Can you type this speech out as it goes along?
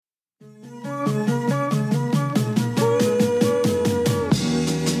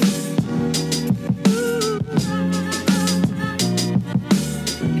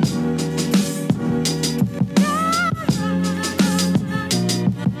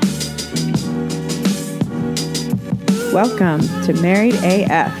Welcome to Married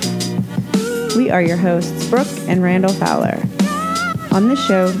AF. We are your hosts, Brooke and Randall Fowler. On this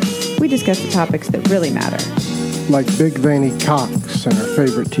show, we discuss the topics that really matter. Like big veiny cocks and our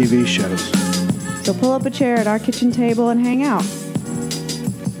favorite TV shows. So pull up a chair at our kitchen table and hang out.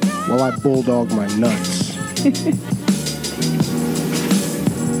 While I bulldog my nuts.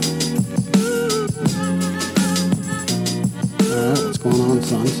 Alright, what's going on,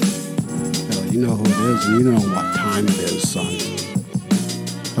 sons? Hell, you know who it is, and you know what time it is, sons.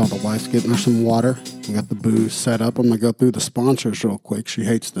 Oh, the wife's getting her some water. We got the booze set up. I'm going to go through the sponsors real quick. She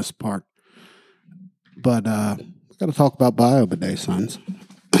hates this part. But we got to talk about BioBidet, sons.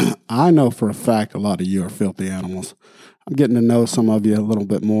 I know for a fact a lot of you are filthy animals. I'm getting to know some of you a little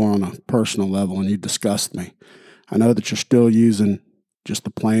bit more on a personal level, and you disgust me. I know that you're still using just the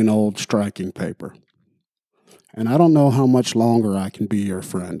plain old striking paper. And I don't know how much longer I can be your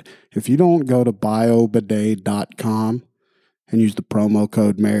friend. If you don't go to biobidet.com and use the promo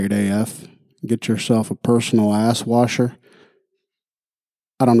code MarriedAF, get yourself a personal ass washer,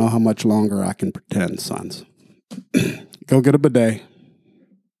 I don't know how much longer I can pretend, sons. Go get a bidet.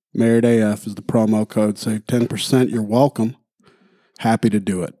 MarriedAF is the promo code. Save 10%. You're welcome. Happy to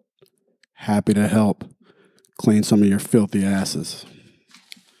do it. Happy to help clean some of your filthy asses.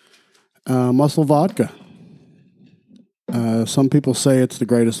 Muscle vodka. Some people say it's the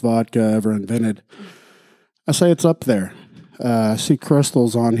greatest vodka ever invented. I say it's up there. I see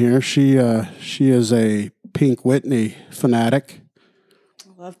Crystal's on here. She is a Pink Whitney fanatic.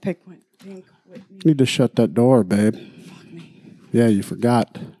 I love Pink Whitney. You need to shut that door, babe. Fuck me. Yeah, you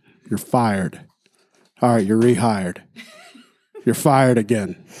forgot. You're fired. All right, you're rehired. You're fired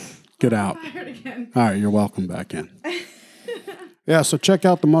again. Get out. Fired again. All right, you're welcome back in. Yeah, so check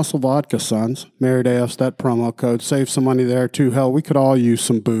out the Muscle Vodka, sons. Married AF's that promo code. Save some money there, too. Hell, we could all use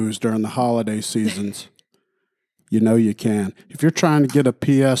some booze during the holiday seasons. You know you can. If you're trying to get a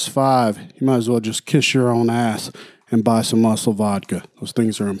PS5, you might as well just kiss your own ass and buy some Muscle Vodka. Those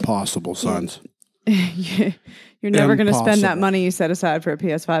things are impossible, sons. You're never going to spend that money you set aside for a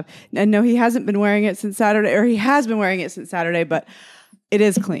PS5. And no, he hasn't been wearing it since Saturday, or he has been wearing it since Saturday, but it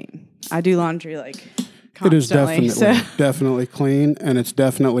is clean. I do laundry constantly. It is definitely clean, and it's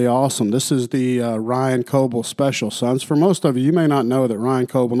definitely awesome. This is the Ryan Coble special, sons. For most of you, you may not know that Ryan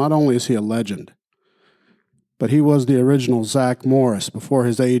Coble, not only is he a legend, but he was the original Zach Morris before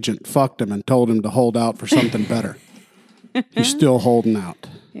his agent fucked him and told him to hold out for something better. He's still holding out.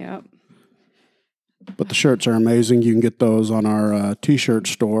 Yep. But the shirts are amazing. You can get those on our T-shirt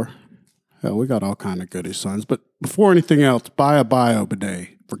store. Hell, we got all kind of goodies, sons. But before anything else, buy a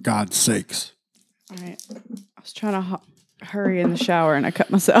BioBidet, for God's sakes. All right. I was trying to hurry in the shower, and I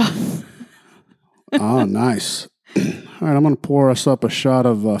cut myself. Oh, nice. All right, I'm going to pour us up a shot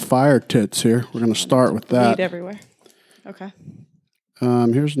of Fire Tits here. We're going to start with that. Weed everywhere. Okay.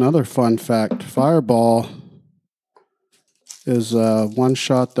 Here's another fun fact. Fireball is one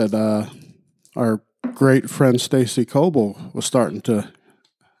shot that our great friend Stacy Coble was starting to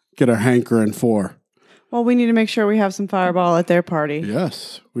get her hankering for. Well, we need to make sure we have some Fireball at their party.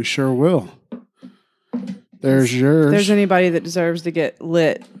 Yes, we sure will. There's yours. If there's anybody that deserves to get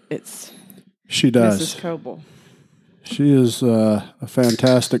lit, it's she does. Mrs. Coble. She is a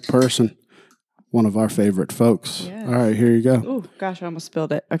fantastic person. One of our favorite folks. Yes. All right, here you go. Oh, gosh, I almost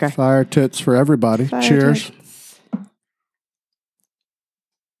spilled it. Okay. Fire Tits for everybody. Fire Cheers. Tits.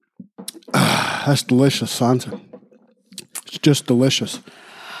 That's delicious, sons. It's just delicious.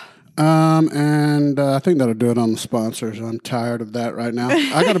 And I think that'll do it on the sponsors. I'm tired of that right now.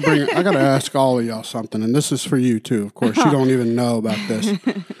 I gotta ask all of y'all something, and this is for you too. Of course, you don't even know about this.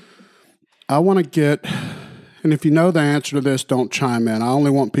 I want to get, and if you know the answer to this, don't chime in. I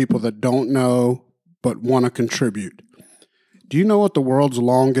only want people that don't know but want to contribute. Do you know what the world's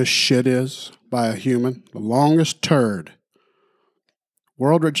longest shit is by a human? The longest turd.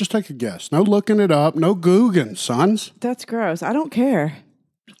 Just take a guess. No looking it up. No Googling, sons. That's gross. I don't care.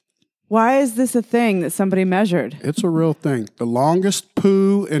 Why is this a thing that somebody measured? It's a real thing. The longest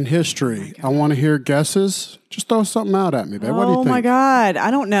poo in history. I want to hear guesses. Just throw something out at me, babe. What do you think? Oh, my God.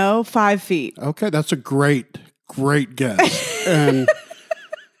 I don't know. 5 feet. Okay, that's a great guess. And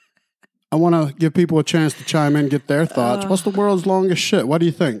I want to give people a chance to chime in, get their thoughts. What's the world's longest shit? What do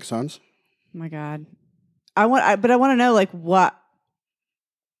you think, sons? Oh, my God. I want to know, what.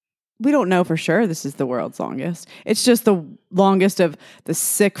 We don't know for sure this is the world's longest. It's just the longest of the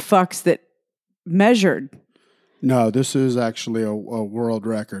sick fucks that measured. No, this is actually a world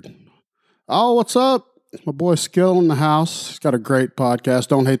record. Oh, what's up? My boy Skill in the house. He's got a great podcast.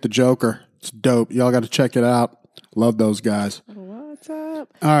 Don't Hate the Joker. It's dope. Y'all got to check it out. Love those guys. What's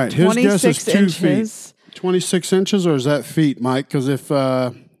up? All right. His guess is 2 feet. 26 inches, or is that feet, Mike? Because if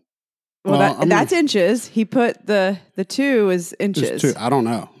that's inches. He put the 2 is inches. 2. I don't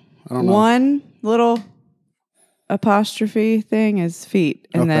know. One little apostrophe thing is feet,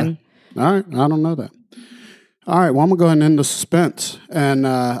 and then all right. I don't know that. All right. Well, I'm gonna go ahead and end the suspense, and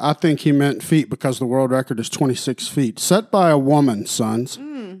I think he meant feet because the world record is 26 feet, set by a woman, sons,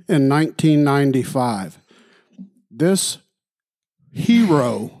 in 1995. This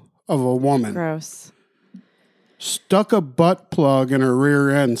hero of a woman. Gross. Stuck a butt plug in her rear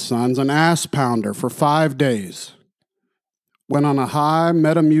end, sons, an ass pounder for 5 days. Went on a high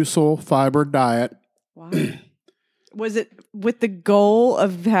Metamucil fiber diet. Wow. Was it with the goal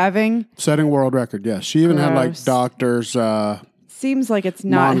of setting world record? Yes. She even had like doctors seems like it's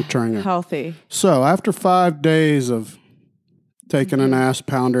not monitoring her. Healthy. So after 5 days of taking an ass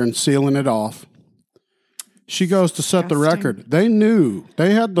pounder and sealing it off, she goes to set the record. They knew.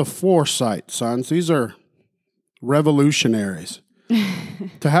 They had the foresight, sons. These are revolutionaries.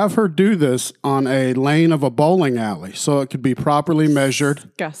 To have her do this on a lane of a bowling alley so it could be properly measured.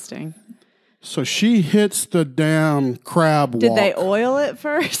 Disgusting. So she hits the damn crab walk. Did they oil it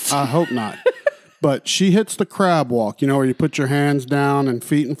first? I hope not. But she hits the crab walk, where you put your hands down and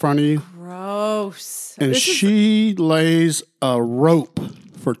feet in front of you. Gross. And she lays a rope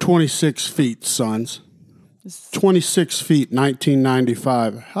for 26 feet, sons. 26 feet,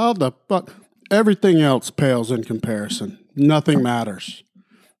 1995. How the fuck? Everything else pales in comparison. Nothing matters.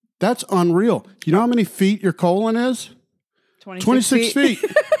 That's unreal. You know how many feet your colon is? 26 feet.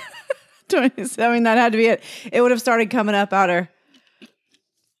 20, I mean, that had to be it. It would have started coming up out her,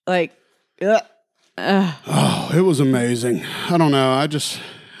 like, Oh, it was amazing. I don't know.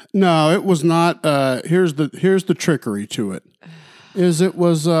 No, it was not. Here's the trickery to it. It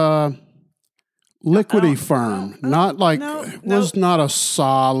was liquidy firm, not like it was not a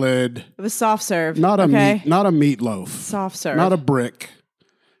solid. It was soft serve. Not a meatloaf. Soft serve. Not a brick.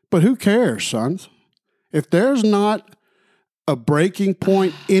 But who cares, sons? If there's not a breaking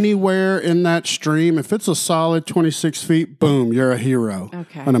point anywhere in that stream, if it's a solid 26 feet, boom, you're a hero.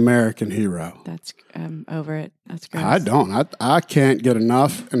 Okay. An American hero. That's over it. That's gross. I don't. I can't get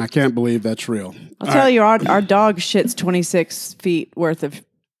enough, and I can't believe that's real. I'll tell you, our dog shits 26 feet worth of.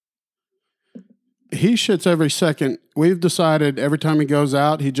 He shits every second. We've decided every time he goes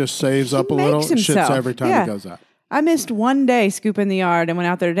out, he just saves up a little. Shits every time he goes out. I missed one day scooping the yard and went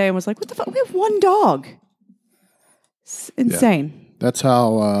out there today and was like, what the fuck? We have one dog. It's insane. Yeah. That's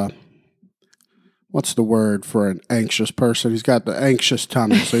how, what's the word for an anxious person? He's got the anxious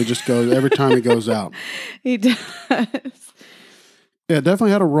tummy. So he just goes, every time he goes out. He does. Yeah, it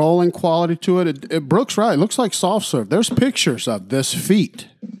definitely had a rolling quality to it. Brooke's right. It looks like soft serve. There's pictures of this feat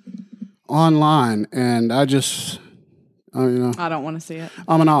online, and I just, I don't want to see it.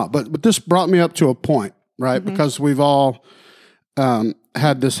 I'm an awe. But this brought me up to a point, right? Mm-hmm. Because we've all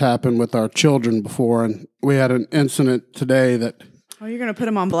had this happen with our children before, and we had an incident today that... Oh, you're going to put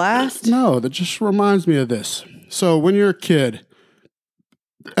them on blast? No, that just reminds me of this. So when you're a kid,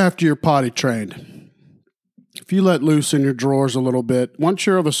 after you're potty trained, if you let loose in your drawers a little bit, once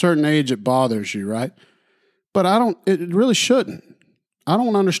you're of a certain age, it bothers you, right? But it really shouldn't. I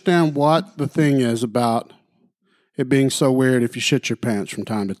don't understand what the thing is about it being so weird if you shit your pants from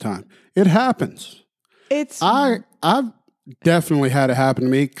time to time. It happens. I've definitely had it happen to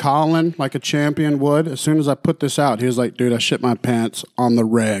me. Colin, like a champion would, as soon as I put this out, he was like, dude, I shit my pants on the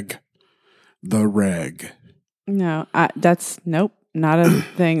reg. The reg. No, nope, not a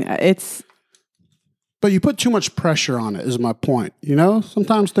thing. But you put too much pressure on it is my point.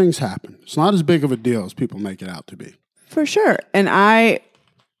 Sometimes things happen. It's not as big of a deal as people make it out to be. For sure. And I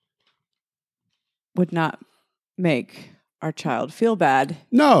would not make our child feel bad.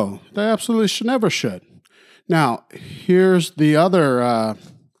 No, they absolutely never should. Now, here's the other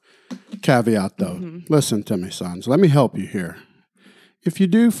caveat, though. Mm-hmm. Listen to me, sons. Let me help you here. If you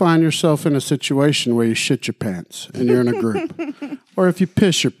do find yourself in a situation where you shit your pants and you're in a group, or if you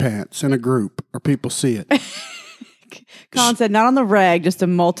piss your pants in a group or people see it. Colin said, not on the reg, just a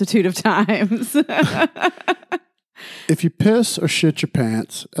multitude of times. If you piss or shit your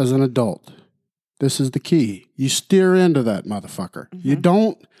pants as an adult, this is the key. You steer into that motherfucker. Mm-hmm. You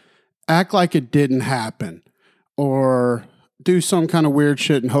don't act like it didn't happen or do some kind of weird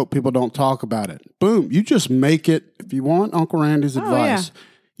shit and hope people don't talk about it. Boom. You just make it. If you want Uncle Randy's advice,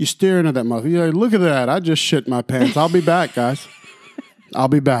 you steer into that motherfucker. You're like, look at that. I just shit my pants. I'll be back, guys. I'll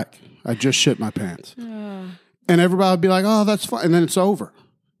be back. I just shit my pants. And everybody will be like, oh, that's fine. And then it's over.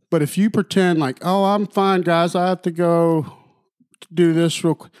 But if you pretend like, oh, I'm fine, guys, I have to go do this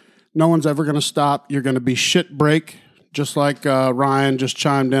real quick, no one's ever going to stop. You're going to be shit break, just like Ryan just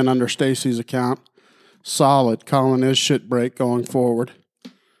chimed in under Stacy's account. solid, calling his shit break going forward.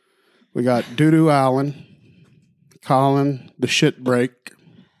 We got Doo-Doo Allen calling the shit break.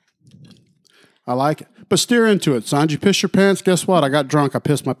 I like it. But steer into it, son. You piss your pants? Guess what? I got drunk. I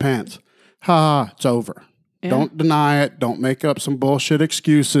pissed my pants. Ha, it's over. Yeah. Don't deny it. Don't make up some bullshit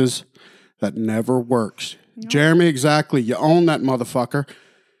excuses. That never works. No. Jeremy, exactly. You own that motherfucker.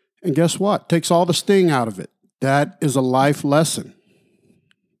 And guess what? Takes all the sting out of it. That is a life lesson.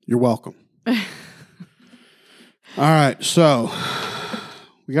 You're welcome. All right, so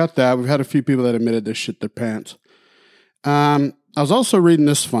we got that. We've had a few people that admitted they shit their pants. I was also reading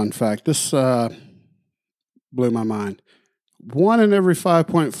this fun fact. This blew my mind. 1 in every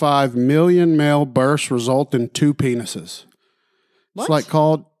 5.5 million male births result in 2 penises. What? It's like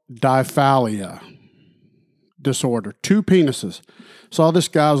called diphallia disorder. 2 penises. Saw this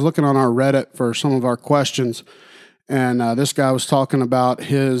guy. I was looking on our Reddit for some of our questions, and this guy was talking about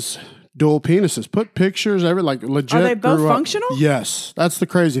his dual penises. Put pictures, like legit. Are they both functional? Yes. That's the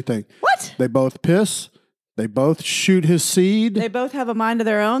crazy thing. What? They both piss. They both shoot his seed. They both have a mind of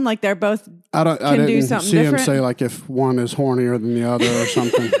their own. Like they're both. I didn't see him say like if one is hornier than the other or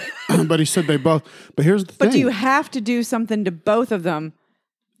something. But he said they both. But here's the thing. But do you have to do something to both of them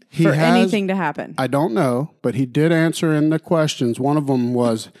for anything to happen? I don't know, but he did answer in the questions. One of them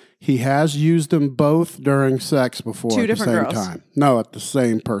was he has used them both during sex before. 2 at the different same girls. time. No, at the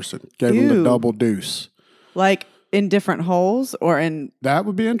same person. Gave him the double deuce. Like in different holes or in... That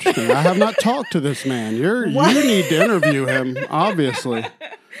would be interesting. I have not talked to this man. You need to interview him, obviously.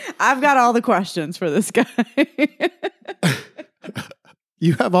 I've got all the questions for this guy.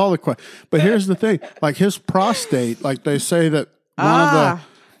 You have all the questions. But here's the thing. Like his prostate, like they say that one of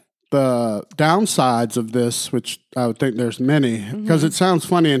the downsides of this, which I would think there's many, because it sounds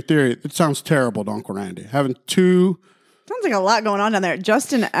funny in theory. It sounds terrible, to Uncle Randy. Having 2... Sounds like a lot going on down there.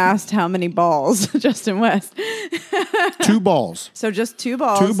 Justin asked how many balls. Justin West. 2 balls. So just 2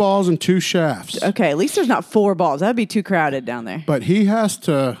 balls. 2 balls and 2 shafts. Okay, at least there's not 4 balls. That'd be too crowded down there. But he has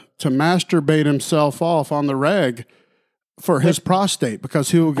to masturbate himself off on the reg for his prostate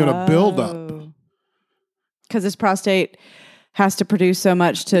because he will get a buildup. Because his prostate has to produce so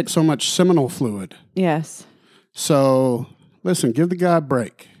much seminal fluid. Yes. So listen, give the guy a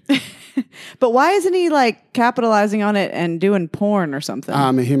break. But why isn't he like capitalizing on it and doing porn or something?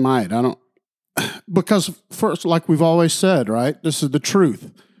 I mean, he might. Because first, like we've always said, right? This is the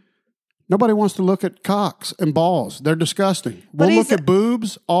truth. Nobody wants to look at cocks and balls. They're disgusting. We'll look at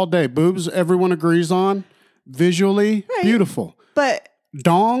boobs all day. Boobs, everyone agrees on. Visually, beautiful. But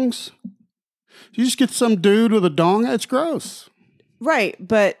dongs, you just get some dude with a dong, it's gross. Right.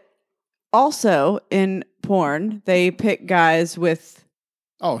 But also in porn, they pick guys with...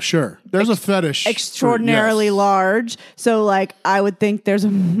 Oh, sure. There's a fetish. Extraordinarily large. So, like, I would think there's a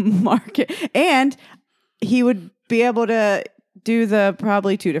market. And he would be able to do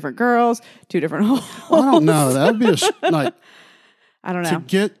probably 2 different girls, 2 different holes. Well, I don't know. That would be I don't know. To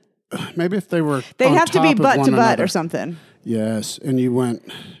get, maybe if they were They'd have to be butt to butt or something. Yes. And you went,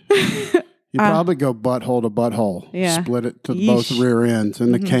 you probably go butthole to butthole. Yeah. Split it to both rear ends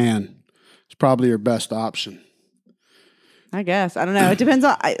in the can. It's probably your best option. I guess. I don't know. It depends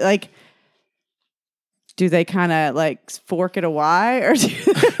on, do they kind of like fork it a Y or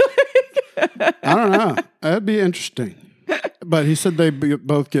I don't know. That'd be interesting. But he said they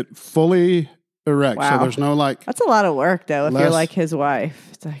both get fully erect. Wow. So there's no like. That's a lot of work though if you're like his wife.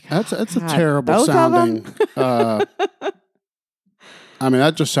 It's like, that's a terrible sounding. I mean,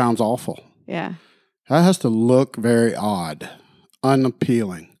 that just sounds awful. Yeah. That has to look very odd,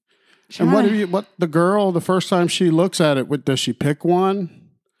 unappealing. And what the girl, the first time she looks at it, does she pick one?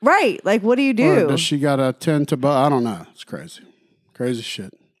 Right. Like, what do you do? Or does she got to tend to I don't know. It's crazy. Crazy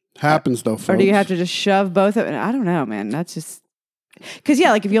shit. Happens though, folks. Or do you have to just shove both of it? I don't know, man. That's just... Because,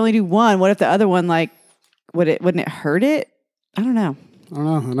 yeah, like if you only do one, what if the other one, like, wouldn't it hurt it? I don't know.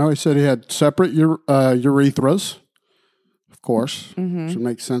 I know he said he had separate urethras, of course. Which would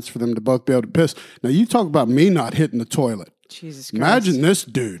make sense for them to both be able to piss. Now, you talk about me not hitting the toilet. Jesus Christ. Imagine this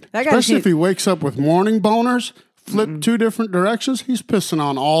dude. Especially if he wakes up with morning boners, flip 2 different directions, he's pissing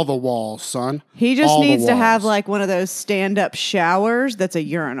on all the walls, son. He just needs to have like one of those stand-up showers that's a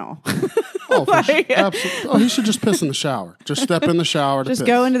urinal. Oh, absolutely. Oh, he should just piss in the shower. Just step in the shower to piss. Just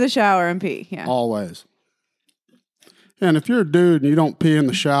go into the shower and pee. Yeah. Always. And if you're a dude and you don't pee in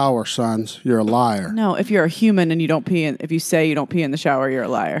the shower, sons, you're a liar. No, if you're a human and you don't pee if you say you don't pee in the shower, you're a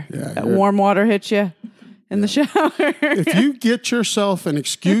liar. Yeah, that warm water hits you in the shower. If you get yourself and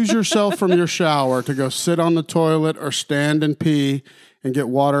excuse yourself from your shower to go sit on the toilet or stand and pee and get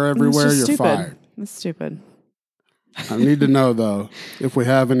water everywhere, you're fired. That's stupid. I need to know, though, if we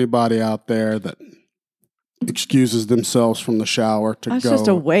have anybody out there that excuses themselves from the shower to That's go. just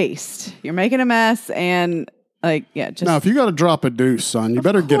a waste. You're making a mess and just. Now, if you got to drop a deuce, son, you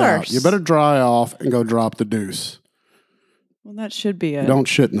better get out. You better dry off and go drop the deuce. Well, that should be it. Don't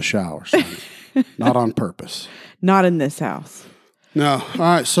shit in the shower, son. Not on purpose. Not in this house. No. All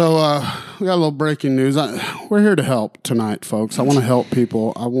right. So we got a little breaking news. We're here to help tonight, folks. I want to help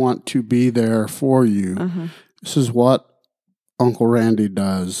people. I want to be there for you. Uh-huh. This is what Uncle Randy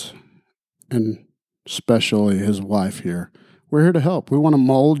does, and especially his wife here. We're here to help. We want to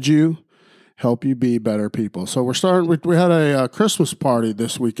mold you, help you be better people. So we're starting. We had a Christmas party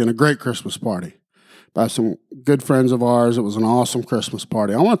this weekend, a great Christmas party by some good friends of ours. It was an awesome Christmas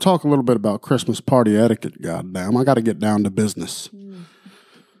party. I want to talk a little bit about Christmas party etiquette, goddamn. I got to get down to business.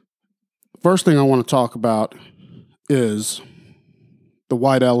 First thing I want to talk about is the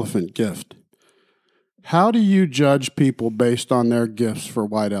white elephant gift. How do you judge people based on their gifts for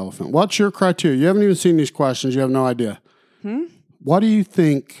white elephant? What's your criteria? You haven't even seen these questions. You have no idea. What do you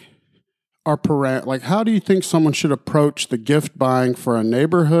think are how do you think someone should approach the gift buying for a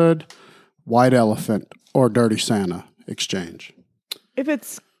neighborhood, white elephant, or dirty Santa exchange? If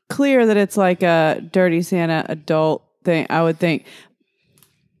it's clear that it's like a dirty Santa adult thing, I would think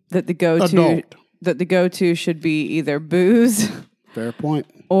that the go-to should be either booze. Fair point.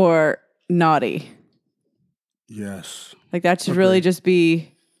 Or naughty. Yes. Like that should really just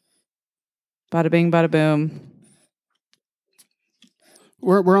be bada bing, bada boom.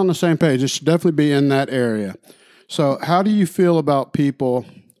 We're on the same page. It should definitely be in that area. So how do you feel about people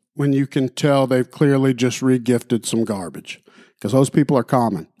when you can tell they've clearly just re-gifted some garbage? Because those people are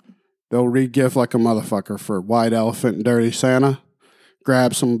common. They'll re-gift like a motherfucker for white elephant and dirty Santa,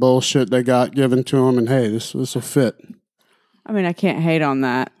 grab some bullshit they got given to them, and hey, this will fit. I mean, I can't hate on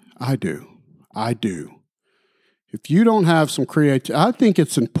that. I do. If you don't have some creativity, I think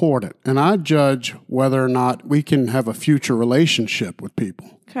it's important, and I judge whether or not we can have a future relationship with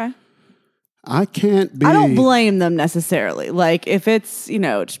people. Okay. I can't be... I don't blame them necessarily. Like, if it's,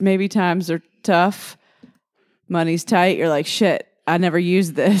 maybe times are tough, money's tight, you're like, shit, I never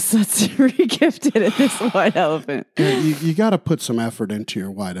used this. Let's re-gift it at this white elephant. Yeah, you got to put some effort into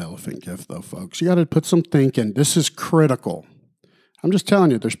your white elephant gift, though, folks. You got to put some thinking. This is critical. I'm just telling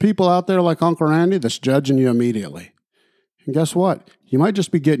you, there's people out there like Uncle Randy that's judging you immediately. And guess what? You might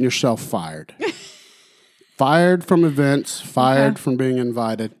just be getting yourself fired. Fired from events, fired from being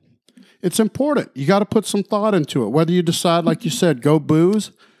invited. It's important. You got to put some thought into it. Whether you decide, like you said, go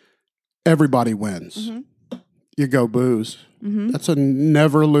booze, everybody wins. Mm-hmm. You go booze. Mm-hmm. That's a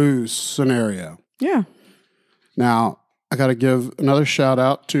never lose scenario. Yeah. Now, I got to give another shout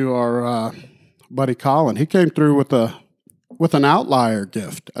out to our buddy Colin. He came through with an outlier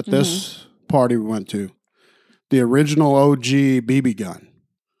gift at this party we went to. The original OG BB gun.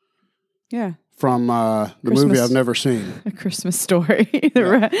 Yeah. From the movie I've never seen. A Christmas Story.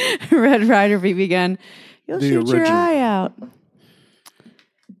 The Red Ryder BB gun. You'll shoot your eye out.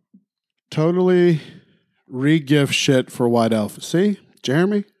 Totally re-gift shit for white elephant. See?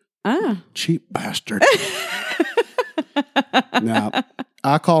 Jeremy? Cheap bastard. Now,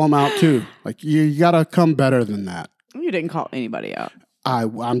 I call him out too. Like, you got to come better than that. You didn't call anybody out.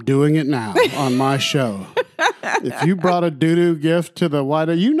 I'm doing it now on my show. If you brought a doo-doo gift to the white,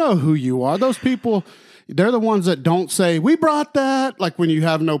 you know who you are. Those people, they're the ones that don't say, we brought that. Like when you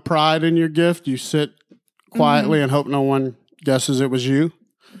have no pride in your gift, you sit quietly and hope no one guesses it was you.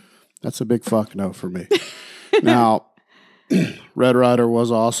 That's a big fuck no for me. Now, Red Ryder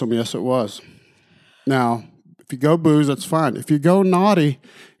was awesome. Yes, it was. Now, if you go booze, that's fine. If you go naughty,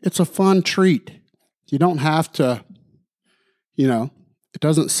 it's a fun treat. You don't have to, it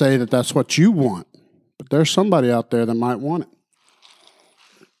doesn't say that that's what you want, but there's somebody out there that might want it.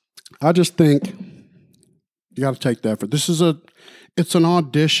 I just think you got to take the effort. It's an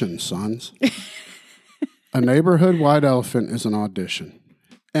audition, sons. A neighborhood white elephant is an audition.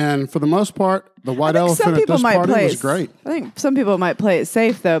 And for the most part, the white elephant at this party was great. I think some people might play it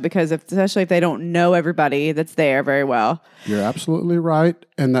safe, though, because especially if they don't know everybody that's there very well. You're absolutely right,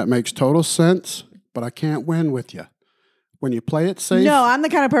 and that makes total sense, but I can't win with you. When you play it safe... No, I'm the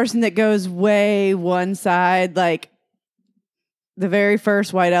kind of person that goes way one side. Like, the very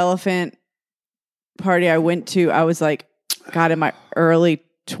first white elephant party I went to, I was like, God, in my early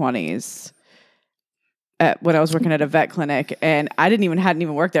 20s. When I was working at a vet clinic, and I hadn't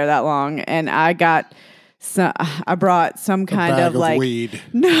even worked there that long, and I brought some kind of like weed.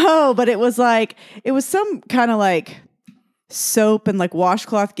 No, but it was some kind of like soap and like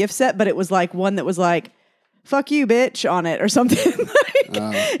washcloth gift set, but it was like one that was like "fuck you, bitch" on it or something.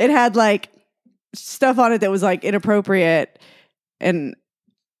 It had like stuff on it that was like inappropriate, and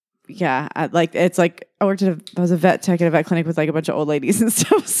yeah, I worked I was a vet tech at a vet clinic with like a bunch of old ladies and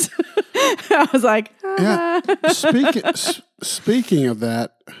stuff. So I was like, yeah. Speaking of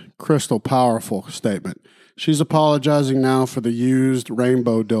that, Crystal, powerful statement. She's apologizing now for the used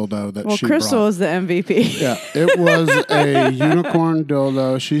rainbow dildo that she Crystal brought. is the MVP. Yeah, it was a unicorn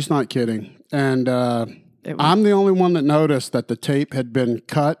dildo. She's not kidding. And I'm the only one that noticed that the tape had been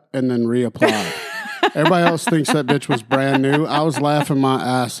cut and then reapplied. Everybody else thinks that bitch was brand new. I was laughing my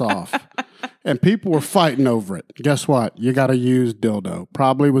ass off. And people were fighting over it. Guess what? You got a used dildo.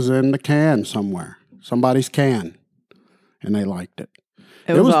 Probably was in the can somewhere. Somebody's can. And they liked it.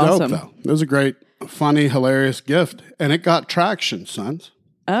 It was awesome. Dope, though. It was a great, funny, hilarious gift. And it got traction, sons.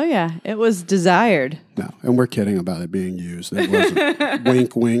 Oh, yeah. It was desired. No, and we're kidding about it being used. It wasn't.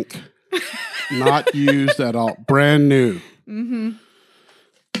 Wink, wink. Not used at all. Brand new. Mm-hmm.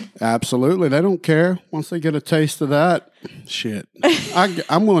 Absolutely. They don't care. Once they get a taste of that, shit.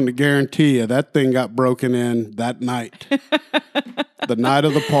 I'm willing to guarantee you that thing got broken in that night. The night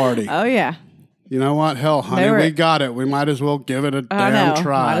of the party. Oh, yeah. You know what? Hell, honey, we got it. We might as well give it a damn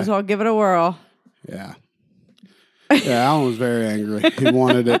try. Might as well give it a whirl. Yeah. Yeah, Alan was very angry. He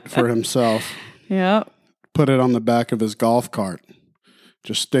wanted it for himself. Yep. Put it on the back of his golf cart.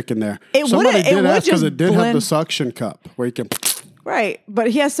 Just sticking there. Somebody did ask because it did have the suction cup where you can... Right,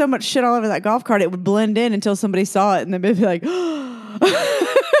 but he has so much shit all over that golf cart, it would blend in until somebody saw it, and then they'd be like,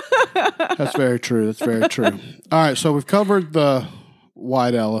 That's very true. That's very true. All right, so we've covered the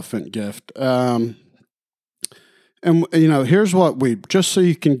white elephant gift. And, here's what just so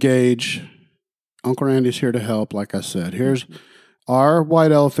you can gauge, Uncle Randy's here to help, like I said. Here's our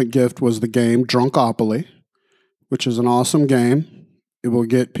white elephant gift was the game Drunkopoly, which is an awesome game. It will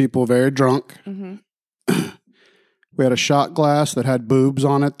get people very drunk. Mm-hmm. We had a shot glass that had boobs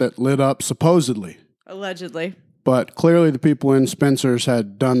on it that lit up, supposedly. Allegedly. But clearly the people in Spencer's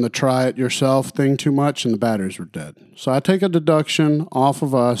had done the try-it-yourself thing too much, and the batteries were dead. So I take a deduction off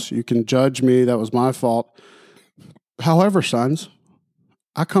of us. You can judge me. That was my fault. However, sons,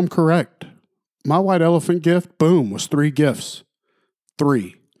 I come correct. My white elephant gift, boom, was 3 gifts.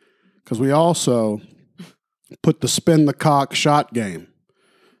 3. Because we also put the spin the cock shot game,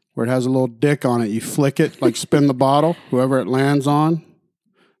 where it has a little dick on it. You flick it, like spin the bottle. Whoever it lands on,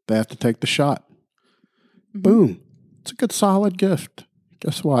 they have to take the shot. Mm-hmm. Boom. It's a good, solid gift.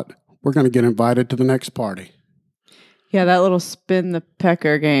 Guess what? We're going to get invited to the next party. Yeah, that little spin the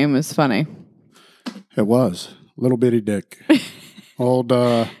pecker game is funny. It was. Little bitty dick. Old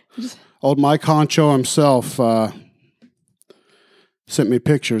Mike Honcho himself sent me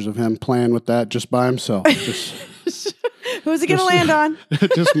pictures of him playing with that just by himself. Who's he going to land on?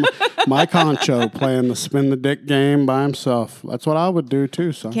 Just Mike Honcho playing the spin the dick game by himself. That's what I would do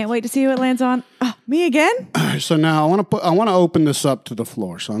too, son. Can't wait to see who it lands on. Oh, me again? So now I want to open this up to the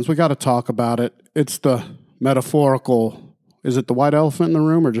floor, sons. We got to talk about it. It's the metaphorical. Is it the white elephant in the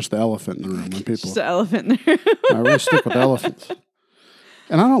room or just the elephant in the room? When people just the elephant in the room. I really stick with elephants.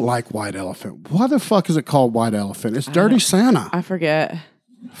 And I don't like white elephant. Why the fuck is it called white elephant? It's Dirty Santa. I forget.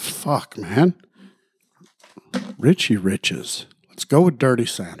 Fuck, man. Richie Riches. Let's go with Dirty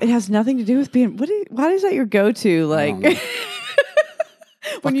Santa. It has nothing to do with being. Why is that your go-to? Like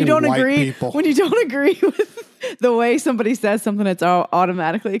when you don't agree. When you don't agree with the way somebody says something, it's all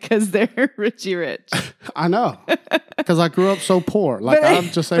automatically because they're Richie Rich. I know, because I grew up so poor. Like I'm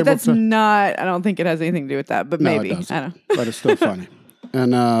just able to. But that's not. I don't think it has anything to do with that. But maybe it doesn't. I don't. But it's still funny.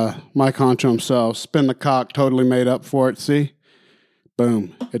 And Mike Honcho himself, spin the cock, totally made up for it. See.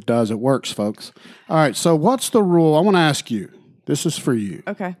 Boom. It does. It works, folks. All right. So what's the rule? I want to ask you. This is for you.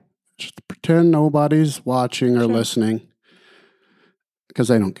 Okay. Just pretend nobody's watching or listening because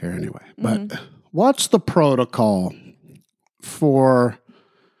they don't care anyway. But what's the protocol for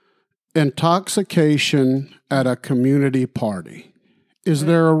intoxication at a community party? Is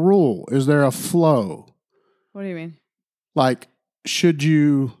there a rule? Is there a flow? What do you mean? Like, should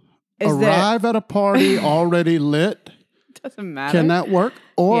you arrive at a party already lit? Doesn't matter. Can that work?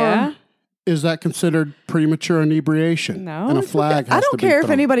 Or is that considered premature inebriation? No. And a flag has to be thrown? I don't care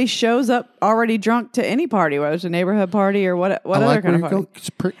if anybody shows up already drunk to any party, whether it's a neighborhood party or what other kind of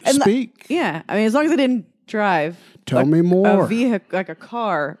party. Speak. Yeah. I mean, as long as they didn't drive. Tell me more. A vehicle, like a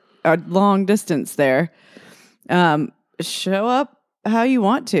car, a long distance there. Show up how you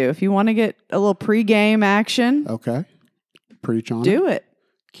want to. If you want to get a little pregame action. Okay. Preach on do it.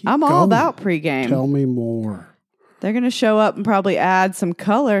 I'm all about pregame. Tell me more. They're going to show up and probably add some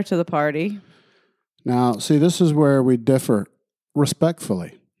color to the party. Now, see, this is where we differ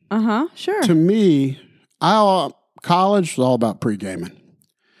respectfully. Sure. To me, college was all about pre-gaming.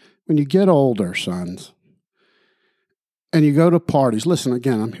 When you get older, sons, and you go to parties. Listen,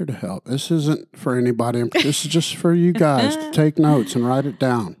 again, I'm here to help. This isn't for anybody. This is just for you guys to take notes and write it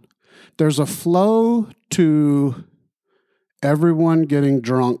down. There's a flow to everyone getting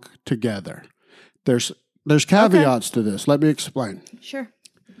drunk together. There's caveats to this. Let me explain. Sure.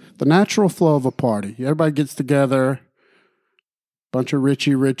 The natural flow of a party. Everybody gets together, bunch of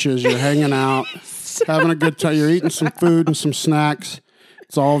Richie Riches, you're hanging out, having a good time. You're eating some food and some snacks.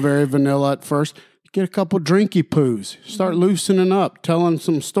 It's all very vanilla at first. You get a couple drinky poos. Start loosening up, telling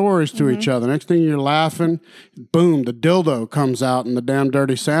some stories to each other. Next thing you're laughing, boom, the dildo comes out in the damn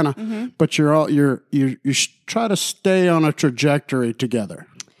Dirty Santa. But you try to stay on a trajectory together.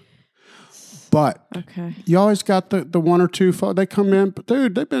 But you always got the one or two folks. They come in, but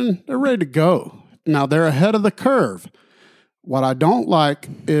dude, they're ready to go. Now they're ahead of the curve. What I don't like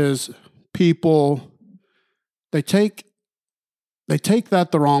is people, they take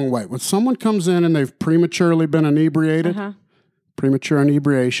that the wrong way. When someone comes in and they've prematurely been inebriated, premature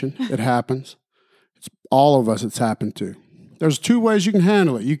inebriation, it happens. It's all of us it's happened to. There's two ways you can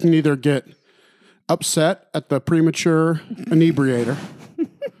handle it. You can either get upset at the premature inebriator,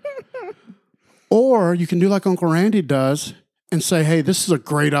 or you can do like Uncle Randy does and say, hey, this is a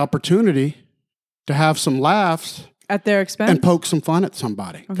great opportunity to have some laughs. At their expense? And poke some fun at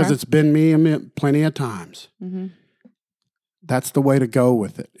somebody. Because it's been me plenty of times. That's the way to go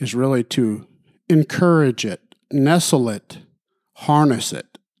with it, is really to encourage it, nestle it, harness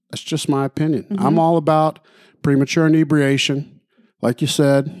it. That's just my opinion. I'm all about premature inebriation. Like you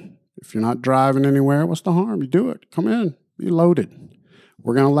said, if you're not driving anywhere, what's the harm? You do it. Come in. Be loaded.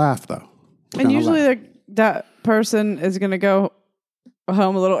 We're going to laugh, though. And usually that person is going to go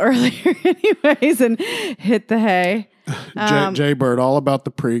home a little earlier anyways and hit the hay. Jay Bird, all about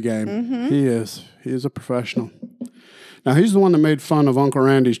the pregame. He is a professional. Now, he's the one that made fun of Uncle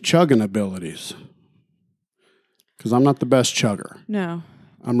Randy's chugging abilities. Because I'm not the best chugger. No.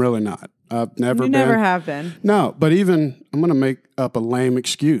 I'm really not. I've never been. You never have been. No, but even, I'm going to make up a lame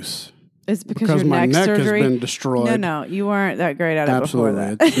excuse. It's because my neck surgery has been destroyed. No, you weren't that great at it Absolutely.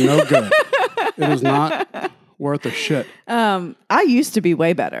 before that. It's no good. It is not worth a shit. I used to be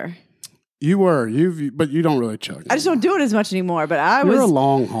way better. You were, but you don't really chug. I just don't do it as much anymore. But You're a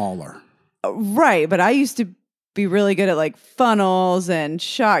long hauler, right? But I used to be really good at like funnels and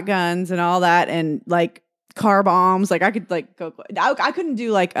shotguns and all that, and like car bombs. Like I could like go. I couldn't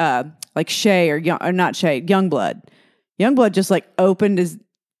do like Shay or not Shay, Youngblood. Youngblood just like opened his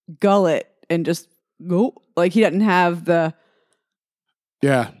gullet and just go. Like he doesn't have the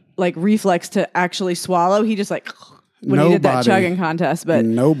like reflex to actually swallow. He just like when he did that chugging contest. But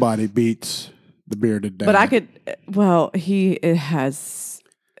nobody beats the bearded dad. But I could. Well, he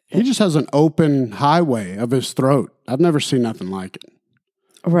just has an open highway of his throat. I've never seen nothing like it.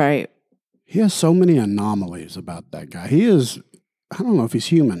 Right. He has so many anomalies about that guy. He is. I don't know if he's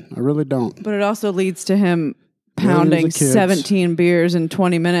human. I really don't. But it also leads to him pounding 17 beers in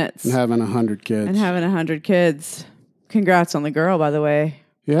 20 minutes. And having 100 kids. Congrats on the girl, by the way.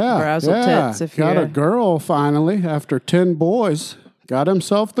 Yeah. Tits if got a girl finally after 10 boys. Got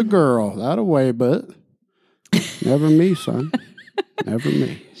himself the girl. That way, but never me, son. Never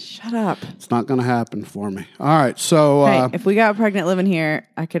me. Shut up. It's not going to happen for me. All right. So hey, if we got pregnant living here,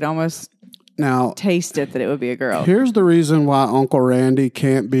 I could almost taste it that it would be a girl. Here's the reason why Uncle Randy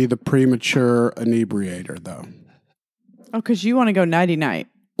can't be the premature inebriator, though. Oh, because you want to go nighty-night.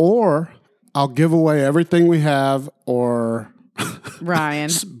 Or I'll give away everything we have, or Ryan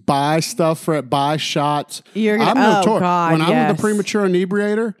buy shots. You're gonna, God, when I'm the premature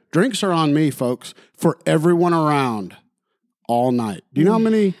inebriator, drinks are on me, folks, for everyone around all night. Do you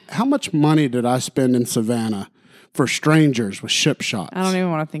know how much money did I spend in Savannah for strangers with ship shots? I don't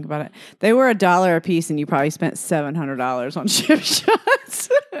even want to think about it. They were $1 a piece, and you probably spent $700 on ship shots.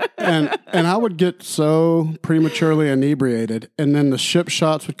 and I would get so prematurely inebriated, and then the ship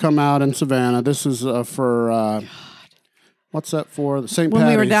shots would come out in Savannah. This is for what's that for? The St. Patty's.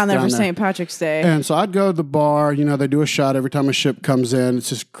 When we were down there for St. Patrick's Day. And so I'd go to the bar. You know, they do a shot every time a ship comes in. It's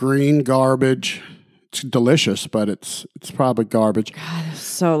this green garbage. It's delicious, but it's probably garbage. God, it was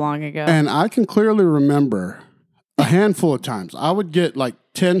so long ago. And I can clearly remember a handful of times I would get like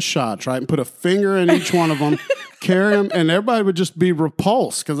 10 shots, right, and put a finger in each one of them, carry them, and everybody would just be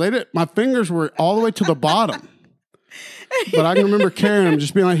repulsed because my fingers were all the way to the bottom. But I can remember carrying them,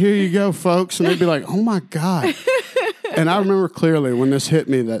 just being like, "Here you go, folks," and they'd be like, "Oh my God." And I remember clearly when this hit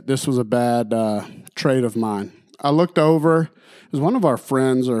me that this was a bad trait of mine. I looked over. It was one of our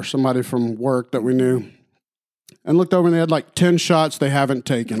friends or somebody from work that we knew, and looked over and they had like 10 shots they haven't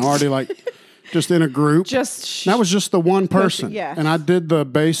taken, already like just in a group. That was just the one person. Yeah. And I did the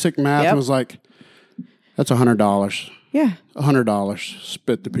basic math and was like, that's $100. Yeah. $100.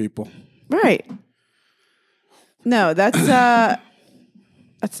 Spit to people. Right. No, that's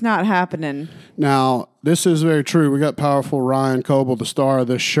not happening. Now, this is very true. We got powerful Ryan Coble, the star of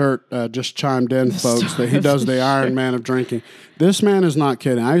this shirt, just chimed in, folks, that he does the Iron Man of drinking. This man is not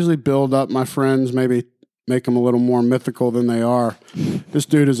kidding. I usually build up my friends, maybe make them a little more mythical than they are. This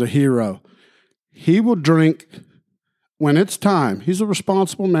dude is a hero. He will drink when it's time. He's a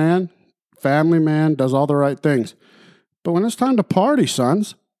responsible man, family man, does all the right things. But when it's time to party,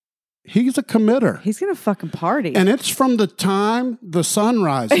 sons, he's a committer. He's going to fucking party. And it's from the time the sun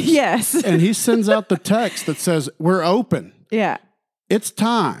rises. Yes. And he sends out the text that says, we're open. Yeah. It's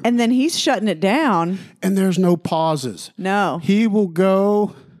time. And then he's shutting it down. And there's no pauses. No. He will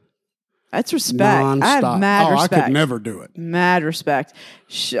go That's respect. nonstop. I have mad respect. I could never do it. Mad respect.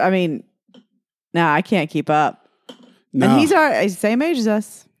 I mean, I can't keep up. No. And he's our same age as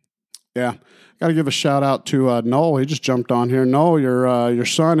us. Yeah. Got to give a shout out to Noel. He just jumped on here. Noel, your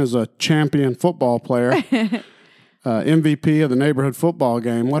son is a champion football player, MVP of the neighborhood football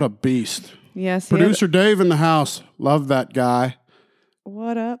game. What a beast! Yes, Producer Dave in the house. Love that guy.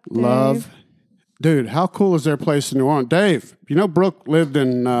 What up, Dave? Love, dude. How cool is their place in New Orleans? Dave, you know Brooke lived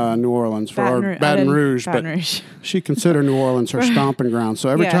in New Orleans for Baton Rouge, but she considered New Orleans her stomping ground. So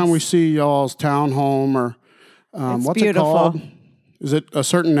every time we see y'all's townhome or what's beautiful. it called? Is it a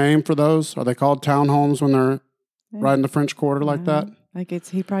certain name for those? Are they called townhomes when they're right in the French Quarter like that? Like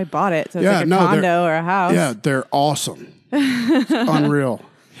he probably bought it, so it's like a condo or a house. Yeah, they're awesome. It's unreal.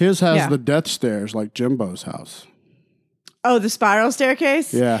 His has the death stairs like Jimbo's house. Oh, the spiral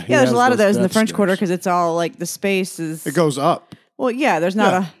staircase? Yeah. Yeah, there's a lot of those in the French Quarter because it's all like the space is... It goes up. Well, yeah, there's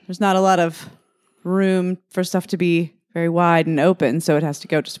not a lot of room for stuff to be very wide and open, so it has to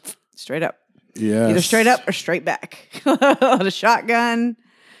go just straight up. Yeah. Either straight up or straight back. A shotgun,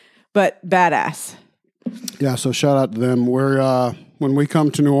 but badass. Yeah, so shout out to them. We're when we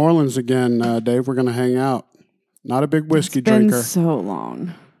come to New Orleans again, Dave, we're going to hang out. Not a big whiskey drinker. It's been so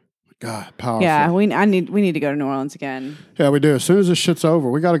long. God, powerful. Yeah, we need to go to New Orleans again. Yeah, we do. As soon as this shit's over,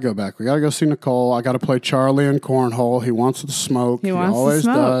 we got to go back. We got to go see Nicole. I got to play Charlie in cornhole. He wants to smoke. He always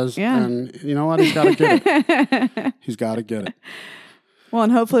does. Yeah. And you know what? He's got to get it. He's got to get it. Well,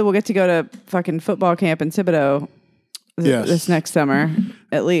 and hopefully we'll get to go to fucking football camp in Thibodaux this next summer,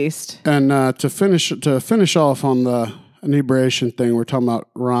 at least. And to finish off on the inebriation thing, we're talking about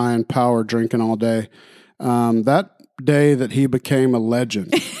Ryan Power drinking all day. That day that he became a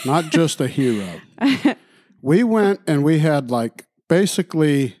legend, not just a hero. We went and we had like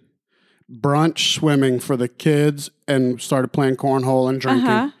basically brunch swimming for the kids and started playing cornhole and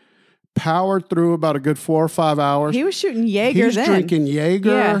drinking. Powered through about a good 4 or 5 hours. He was shooting Jaeger He was drinking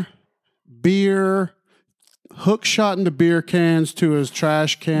Jaeger, beer, hook shot into beer cans to his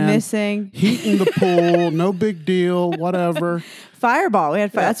trash can. Missing. Heating the pool, no big deal, whatever. Fireball. We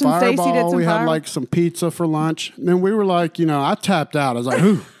had that's when Stacy did some We Fireball. had like some pizza for lunch. And then we were like, I tapped out. I was like,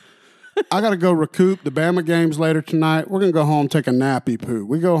 ooh, I got to go recoup. The Bama game's later tonight. We're going to go home, take a nappy poo.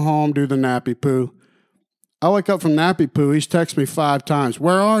 We go home, do the nappy poo. I wake up from nappy poo. He's texted me 5 times.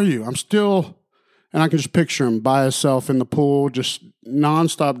 Where are you? I'm still, and I can just picture him by himself in the pool, just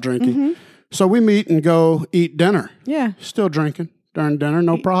nonstop drinking. Mm-hmm. So we meet and go eat dinner. Yeah. Still drinking during dinner,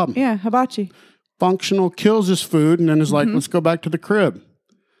 no problem. Yeah, hibachi. Functional, kills his food, and then is like, let's go back to the crib.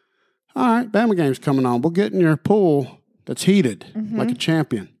 All right, Bama game's coming on. We'll get in your pool that's heated like a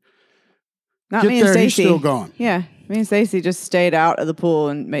champion. Not get me and there, Stacy. He's still going. Yeah, me and Stacy just stayed out of the pool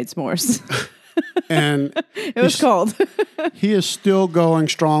and made s'mores. And it was cold. He is still going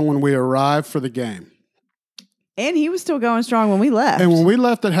strong when we arrive for the game. And he was still going strong when we left. And when we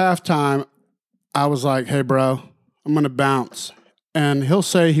left at halftime, I was like, hey, bro, I'm going to bounce. And he'll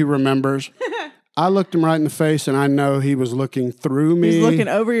say he remembers. I looked him right in the face, and I know he was looking through me. He's looking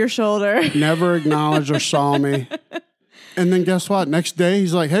over your shoulder. Never acknowledged or saw me. And then guess what? Next day,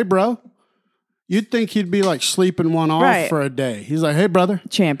 he's like, hey, bro. You'd think he'd be like sleeping one off for a day. He's like, hey, brother.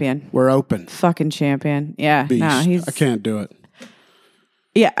 Champion. We're open. Fucking champion. Yeah. Beast. No, I can't do it.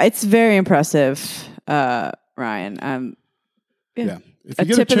 Yeah, it's very impressive, Ryan. Yeah. If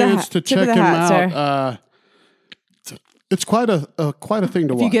you get a chance to check him out, it's quite a thing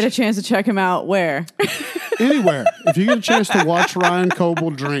to watch. If you get a chance to check him out, where? Anywhere. If you get a chance to watch Ryan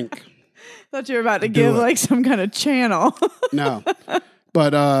Coble drink. I thought you were about to give like some kind of channel. No.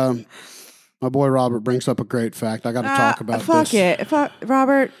 But my boy Robert brings up a great fact. I got to talk about this. Fuck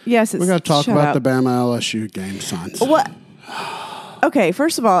Robert. Yes, we got to talk about the Bama LSU game, sons. What? Okay,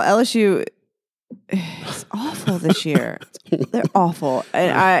 first of all, LSU is awful this year. They're awful,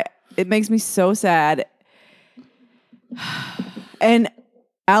 and it makes me so sad. And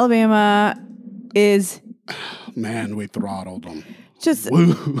Alabama is Man, we throttled them. Just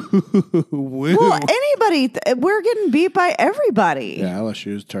Woo. Woo. well, anybody. We're getting beat by everybody. Yeah,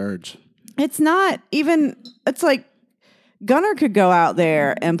 LSU's turds. It's not even. It's like Gunner could go out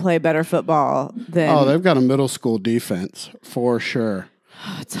there and play better football than. Oh, they've got a middle school defense for sure.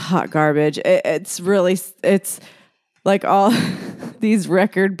 It's hot garbage. It's really. It's like all these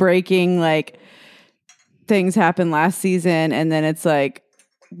record breaking like things happened last season, and then it's like.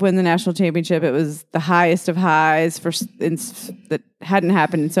 Win the national championship. It was the highest of highs that hadn't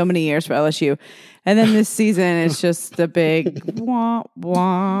happened in so many years for LSU. And then this season, it's just the big wah,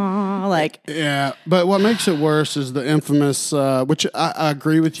 wah. Like, yeah, but what makes it worse is the infamous, which I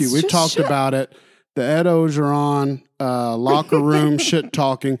agree with you. We've talked about it. The Ed Ogeron locker room shit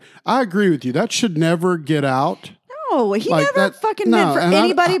talking. I agree with you. That should never get out. No, he like never fucking meant for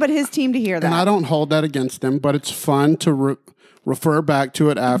anybody but his team to hear that. And I don't hold that against him, but it's fun to refer back to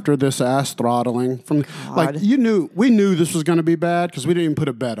it after this ass throttling from like we knew this was going to be bad because we didn't even put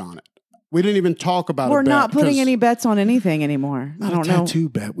a bet on it. We didn't even talk about it. We're not putting any bets on anything anymore. I don't know. Tattoo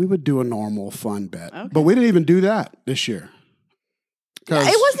bet. We would do a normal fun bet, but we didn't even do that this year. It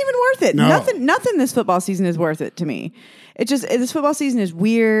wasn't even worth it. No. Nothing this football season is worth it to me. This football season is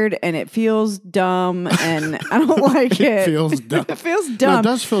weird and it feels dumb and I don't like it. It feels dumb. It feels dumb. No, it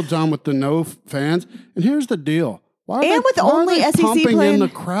does feel dumb with the no fans. And here's the deal. Why only SEC pumping playing in the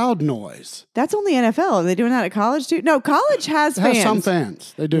crowd noise? That's only NFL. Are they doing that at college too? No, college has fans. Has some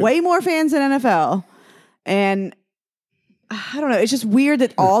fans. They do. Way more fans than NFL. And I don't know. It's just weird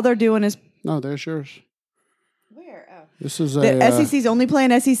that all they're doing is. No, there's yours. Where? Oh. This is the SEC's only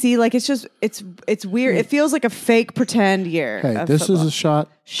playing SEC. Like it's just it's weird. It feels like a fake pretend year. Hey, this football. is a shot.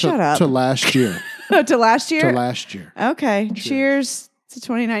 Shut up. To last year. To last year. To last year. Okay. Cheers to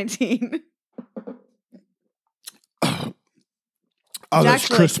 2019. Oh, that's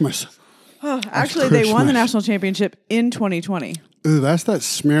Christmas. Actually, they won the national championship in 2020. Ooh, that's that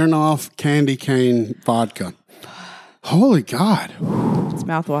Smirnoff candy cane vodka. Holy God. It's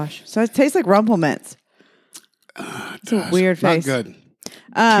mouthwash. So it tastes like Rumple Mints. It's a weird face. Not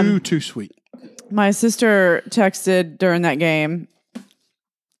good. Too sweet. My sister texted during that game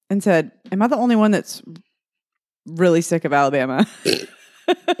and said, am I the only one that's really sick of Alabama?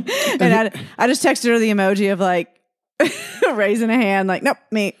 And I just texted her the emoji of like, raising a hand, like, nope,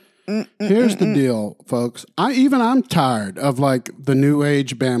 me. Here's the deal, folks. I'm tired of like the new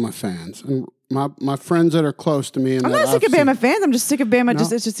age Bama fans and my friends that are close to me. And I'm not sick of Bama fans. I'm just sick of Bama.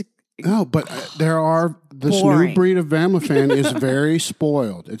 No, but this new breed of Bama fan is very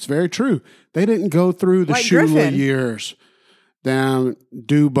spoiled. It's very true. They didn't go through the Shula years. Down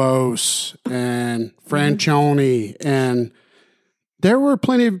Dubose and Franchione and. There were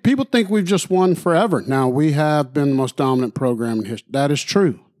plenty of people think we've just won forever. Now, we have been the most dominant program in history. That is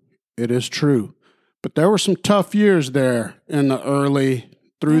true. It is true. But there were some tough years there in the early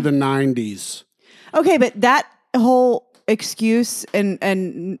through the 90s. Okay, but that whole excuse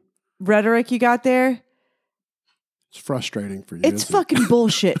and rhetoric you got there. It's frustrating for you. It's fucking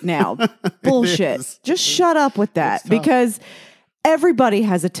bullshit now. Bullshit. Just shut up with that because everybody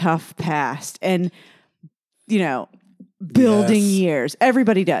has a tough past and, building years.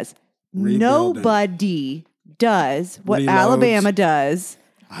 Everybody does. Rebuilding. Nobody does what Alabama does.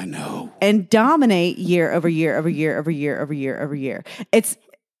 I know. And dominate year over year over year over year over year over year. It's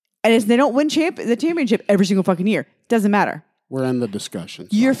they don't win the championship every single fucking year. Doesn't matter. We're in the discussion.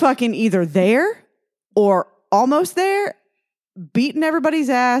 You're fucking either there or almost there, beating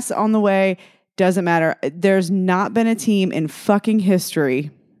everybody's ass on the way. Doesn't matter. There's not been a team in fucking history.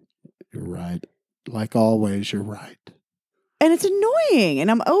 You're right. Like always, you're right. And it's annoying,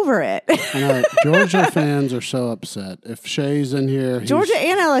 and I'm over it. I know. Georgia fans are so upset. If Shay's in here... Georgia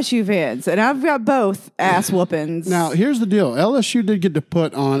and LSU fans, and I've got both ass whoopings. Now, here's the deal. LSU did get to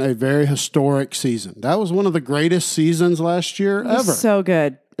put on a very historic season. That was one of the greatest seasons last year ever. So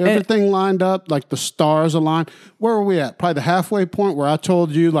good. Everything lined up, like the stars aligned. Where were we at? Probably the halfway point where I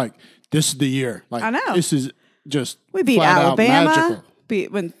told you, like, this is the year. Like, I know. This is just we beat Alabama.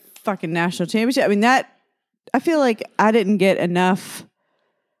 Win fucking national championship. I mean, that... I feel like I didn't get enough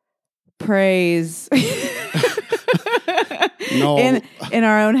praise in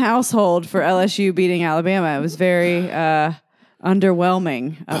our own household for LSU beating Alabama. It was very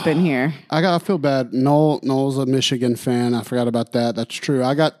underwhelming up in here. I feel bad. Noel's a Michigan fan. I forgot about that. That's true.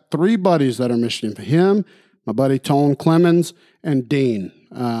 I got 3 buddies that are Michigan. Him, my buddy Tone Clemens, and Dean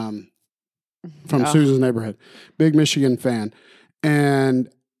from Susan's neighborhood. Big Michigan fan. And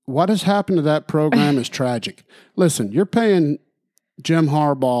what has happened to that program is tragic. Listen, you're paying Jim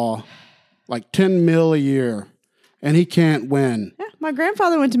Harbaugh like $10 million a year, and he can't win My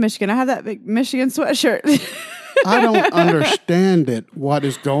grandfather went to Michigan. I have that big Michigan sweatshirt. I don't understand it. What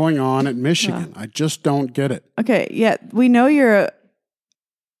is going on at Michigan? I just don't get it. Okay, yeah, we know you're a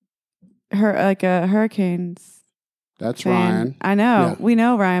Hurricanes. That's fan. Ryan. I know. Yeah. We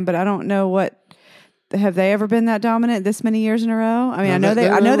know Ryan, but I don't know what. Have they ever been that dominant this many years in a row? I mean, no,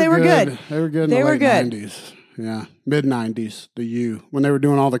 I know they were good. They were good in the late 90s. Yeah, mid-90s, the U, when they were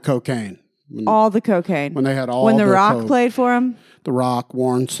doing all the cocaine. All the cocaine. When they had all when the Rock coke. Played for them? The Rock,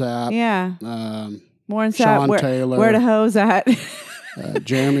 Warren Sapp. Yeah. Warren Sapp. Sean Taylor. Where the hose at?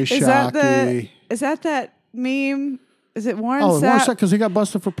 Jeremy Shockey. Is that meme? Is it Warren Sapp? Oh, Warren Sapp, because he got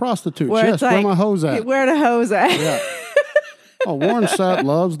busted for prostitutes. Yes, where my hose at? Where the hose at? Yeah. Oh, Warren Sapp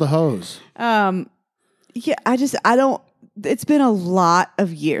loves the hose. Yeah, I don't, it's been a lot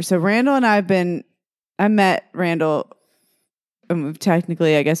of years. So Randall and I met Randall, and we've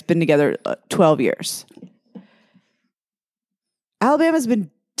technically, I guess, been together 12 years. Alabama's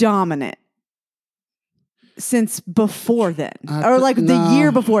been dominant since before then, the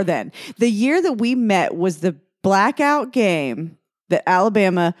year before then. The year that we met was the blackout game that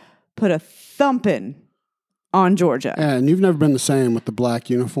Alabama put a thumping on Georgia. And you've never been the same with the black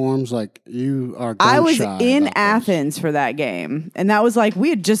uniforms. Like, you are gun I was shy in about Athens for that game. And that was like, we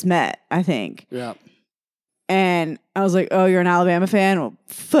had just met, I think. Yeah. And I was like, oh, you're an Alabama fan? Well,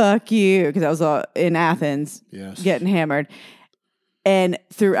 fuck you. Because I was in Athens getting hammered. And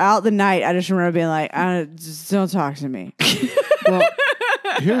throughout the night, I just remember being like, just don't talk to me. Well,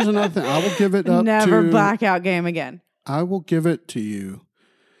 here's another thing. I will give it up Never blackout game again. I will give it to you.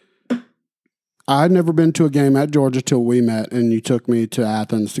 I'd never been to a game at Georgia till we met, and you took me to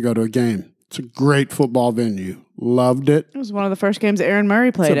Athens to go to a game. It's a great football venue. Loved it. It was one of the first games Aaron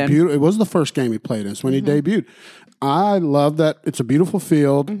Murray played in. It was the first game he played in. It's when he debuted. I love that. It's a beautiful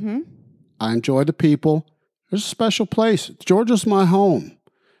field. Mm-hmm. I enjoy the people. There's a special place. Georgia's my home.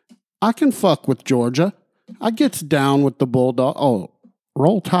 I can fuck with Georgia. I gets down with the Bulldog. Oh,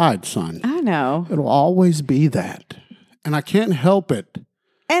 roll Tide, son. I know. It'll always be that. And I can't help it.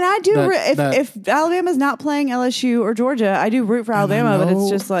 And I do, if Alabama's not playing LSU or Georgia, I do root for Alabama, but it's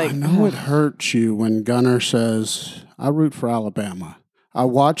just like. I know it hurts you when Gunner says, I root for Alabama. I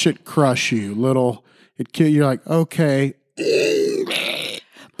watch it crush you. You're like, okay.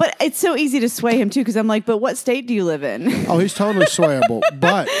 But it's so easy to sway him, too, because I'm like, but what state do you live in? Oh, he's totally swayable.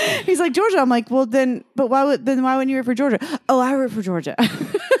 But he's like, Georgia. I'm like, well, why wouldn't you root for Georgia? Oh, I root for Georgia.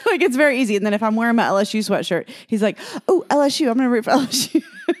 Like, it's very easy. And then if I'm wearing my LSU sweatshirt, he's like, oh, LSU, I'm going to root for LSU.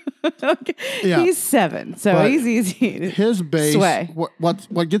 Okay. Yeah. He's 7, so but he's easy. His base, sway.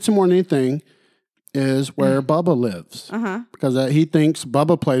 What gets him more than anything is where Bubba lives. Uh-huh. Because he thinks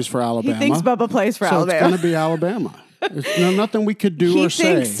Bubba plays for Alabama. He thinks Bubba plays for Alabama. So it's going to be Alabama. There's nothing we could do or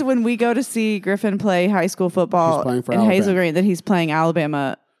say. He thinks when we go to see Griffin play high school football in Hazel Green that he's playing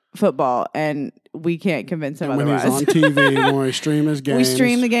Alabama football, and we can't convince him otherwise. When he's on TV, when we stream his games. We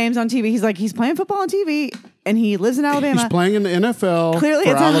stream the games on TV. He's like, he's playing football on TV, and he lives in Alabama. He's playing in the NFL Clearly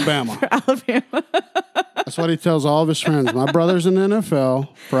for Alabama. For Alabama. That's what he tells all of his friends. My brother's in the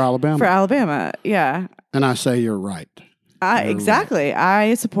NFL for Alabama. For Alabama, yeah. And I say, you're right. Exactly. Right.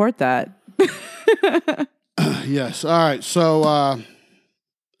 I support that. Yes. All right. So, all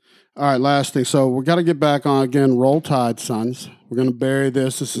right, last thing. So we got to get back on again. Roll Tide, sons. We're going to bury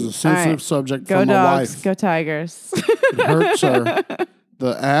this. This is a sensitive subject for my dogs, wife. Go Tigers. It hurts her.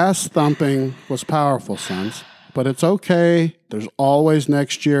 The ass thumping was powerful, sons. But it's okay. There's always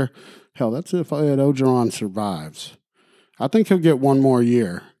next year. Hell, that's if Ed Ogeron survives. I think he'll get one more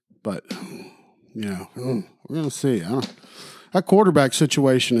year. But, we're going to see. That quarterback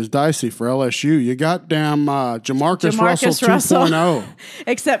situation is dicey for LSU. You got damn Jamarcus Russell 2.0.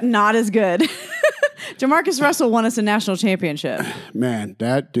 Except not as good. Jamarcus Russell won us a national championship. Man,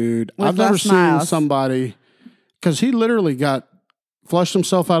 that dude. I've never seen somebody, because he literally flushed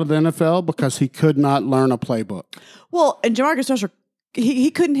himself out of the NFL because he could not learn a playbook. Well, and Jamarcus Russell, he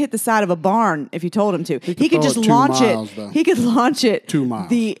couldn't hit the side of a barn if you told him to. He could just launch it. Though. He could launch it 2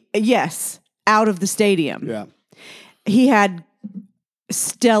 miles. Out of the stadium. Yeah. He had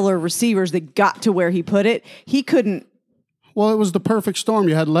stellar receivers that got to where he put it. He couldn't. Well, it was the perfect storm.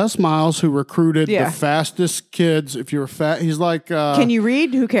 You had Les Miles, who recruited the fastest kids. If you were fat, he's like... Can you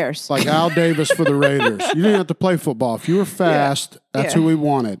read? Who cares? Like Al Davis for the Raiders. You didn't have to play football. If you were fast, that's who we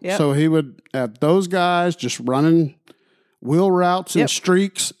wanted. Yep. So he would have those guys just running wheel routes and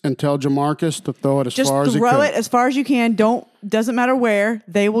streaks and tell Jamarcus to throw it as far as he could. Just throw it as far as you can. Doesn't matter where,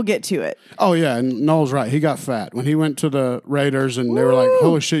 they will get to it. Oh, yeah, and Noel's right. He got fat. When he went to the Raiders and they were like,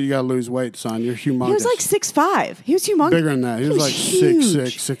 holy shit, you got to lose weight, son. You're humongous. He was like 6'5". He was humongous. Bigger than that. He was like huge.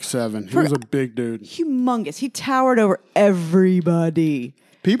 6'6", 6'7". He was a big dude. Humongous. He towered over everybody.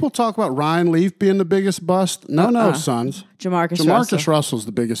 People talk about Ryan Leaf being the biggest bust. No, sons. Jamarcus Russell's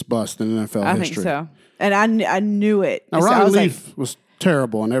the biggest bust in NFL history. I think so. And I knew it. Now, Ryan Leaf was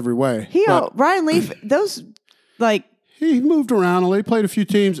terrible in every way. Ryan Leaf, those, like... He moved around a little. He played a few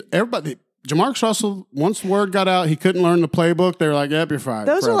teams. Everybody... Jamarcus Russell, once the word got out, he couldn't learn the playbook. They were like, yep, you're fired.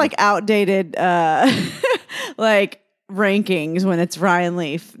 Those are like outdated, like, rankings when it's Ryan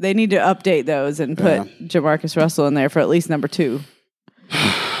Leaf. They need to update those and put Jamarcus Russell in there for at least number 2.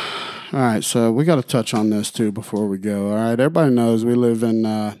 All right, so we got to touch on this, too, before we go. All right, everybody knows we live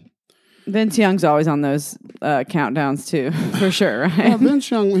in... Vince Young's always on those countdowns too, for sure. Right? Yeah, Vince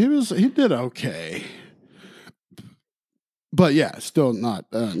Young, he did okay, but yeah, still not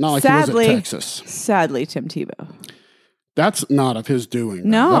like sadly, he was at Texas. Sadly, Tim Tebow. That's not of his doing.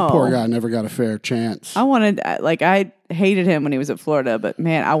 No, that poor guy never got a fair chance. I hated him when he was at Florida, but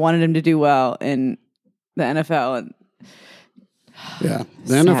man, I wanted him to do well in the NFL. And yeah,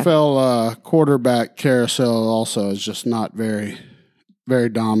 the NFL quarterback carousel also is just not very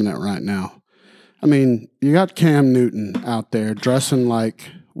dominant right now. I mean, you got Cam Newton out there dressing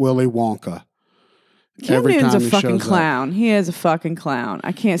like Willy Wonka. Cam Newton's a fucking clown. He is a fucking clown.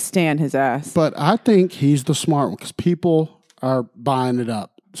 I can't stand his ass. But I think he's the smart one because people are buying it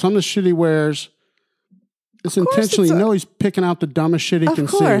up. Some of the shit he wears, it's intentionally. He's picking out the dumbest shit he can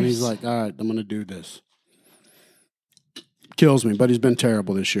see. And he's like, all right, I'm going to do this. Kills me, but he's been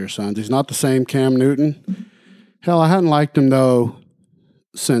terrible this year, sons. He's not the same Cam Newton. Hell, I hadn't liked him, though,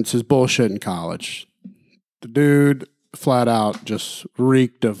 since his bullshit in college. The dude flat out just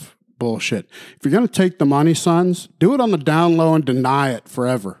reeked of bullshit. If you're going to take the money, sons, do it on the down low and deny it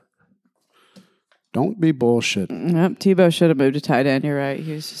forever. Don't be bullshit. Yep, Tebow should have moved to tight end. You're right.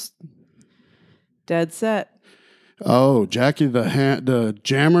 He was just dead set. Oh, Jackie the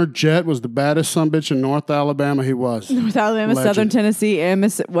Jammer Jet was the baddest sumbitch in North Alabama. He was. North Alabama, Legend. Southern Tennessee, and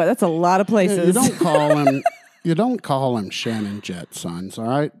Mississippi. Well, that's a lot of places. Yeah, you don't call him Shannon Jet, sons, all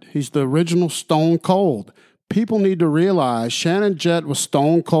right? He's the original Stone Cold. People need to realize Shannon Jet was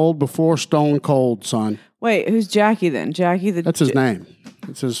Stone Cold before Stone Cold, son. Wait, who's Jackie then? That's his name.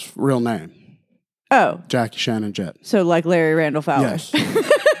 It's his real name. Oh. Jackie Shannon Jet. So like Larry Randall Fowler. Yes.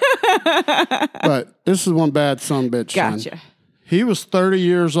 But this is one bad sumbitch, Gotcha. Son. He was 30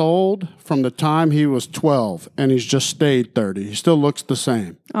 years old from the time he was 12, and he's just stayed 30. He still looks the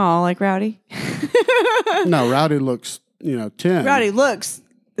same. Oh, like Rowdy? No, Rowdy looks, 10. Rowdy looks,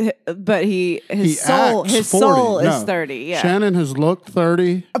 but his soul is 30. Yeah. Shannon has looked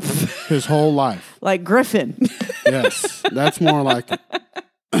 30 his whole life. Like Griffin. Yes, that's more like it.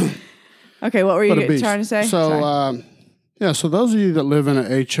 Okay, what were you trying to say? So, so those of you that live in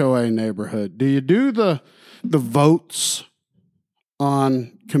an HOA neighborhood, do you do the votes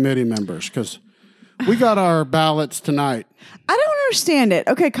on committee members? Because we got our ballots tonight. I don't understand it.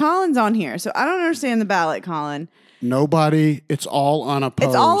 Okay, Colin's on here, so I don't understand the ballot, Colin. Nobody. It's all unopposed.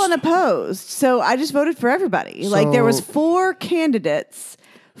 It's all unopposed. So I just voted for everybody. Like there was 4 candidates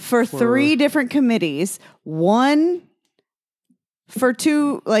for 3 different committees. One for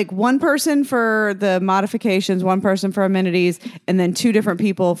 2, like one person for the modifications, one person for amenities, and then 2 different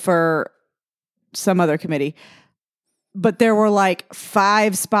people for some other committee. But there were like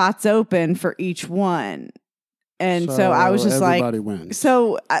 5 spots open for each one. And so I was just everybody like, wins.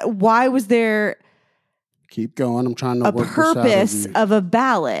 So why was there keep going? I'm trying to a work purpose this out of a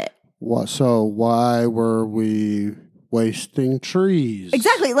ballot? So why were we wasting trees?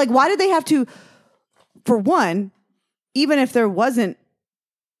 Exactly. Like, why did they have to, for one, even if there wasn't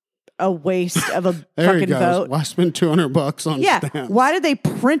a waste of a fucking vote. Why spend $200 on stamps? Why did they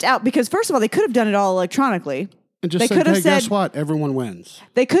print out? Because first of all, they could have done it all electronically. And just said, hey, guess what? Everyone wins.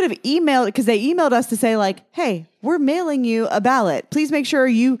 They could have emailed, because they emailed us to say like, hey, we're mailing you a ballot. Please make sure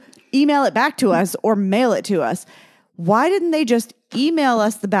you email it back to us or mail it to us. Why didn't they just email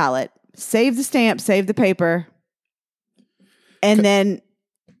us the ballot, save the stamp, save the paper, and then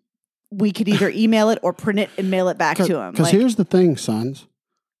we could either email it or print it and mail it back to them? Because here's the thing, sons.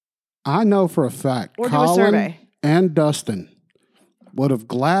 I know for a fact Colin and Dustin would have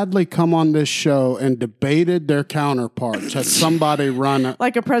gladly come on this show and debated their counterparts had somebody run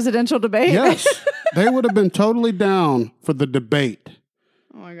like a presidential debate? Yes. They would have been totally down for the debate.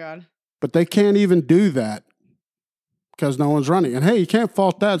 Oh, my God. But they can't even do that because no one's running. And, hey, you can't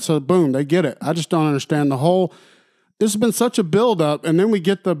fault that, so boom, they get it. I just don't understand the whole This has been such a buildup, and then we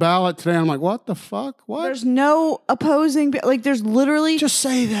get the ballot today. I'm like, what the fuck? What? There's no opposing. Like, there's literally just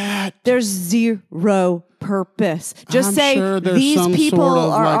say that. There's zero purpose. Just I'm say sure there's these some people sort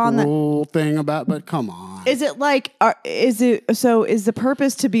of are like on the rule thing about. But come on. Is it like? Is the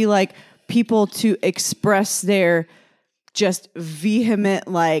purpose to be like people to express their just vehement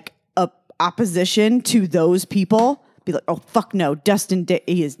like opposition to those people? Be like, oh, fuck no, Dustin,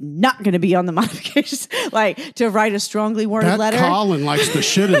 he is not going to be on the modifications. Like, to write a strongly worded letter. Colin likes to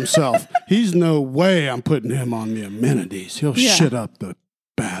shit himself. He's no way I'm putting him on the amenities. He'll shit up the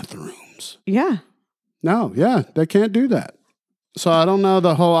bathrooms. Yeah. No, yeah, they can't do that. So I don't know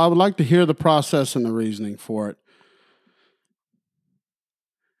I would like to hear the process and the reasoning for it.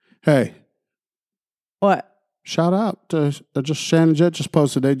 Hey. What? Shout out to Shannon Jett just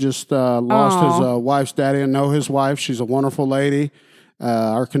posted. They just lost his wife's daddy. I know his wife. She's a wonderful lady.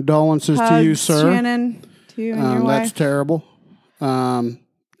 Our condolences to you, sir. Shannon, to you and your wife. That's terrible.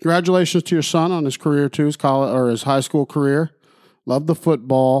 Congratulations to your son on his career too, his college or his high school career. Love the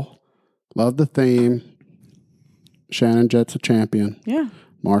football. Love the theme. Shannon Jett's a champion. Yeah.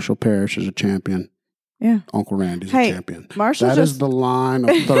 Marshall Parrish is a champion. Yeah. Uncle Randy's a champion. Marshall is the line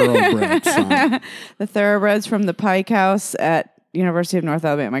of thoroughbreds, son. The thoroughbreds from the Pike House at University of North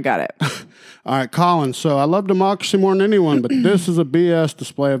Alabama. Got it. All right, Colin. So I love democracy more than anyone, but this is a BS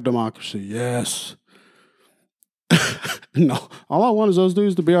display of democracy. Yes. No. All I want is those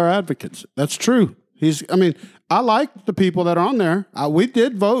dudes to be our advocates. That's true. I like the people that are on there. We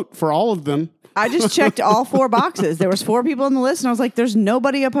did vote for all of them. I just checked all 4 boxes. There was 4 people on the list, and I was like, there's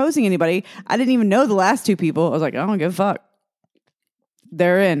nobody opposing anybody. I didn't even know the last 2 people. I was like, I don't give a fuck.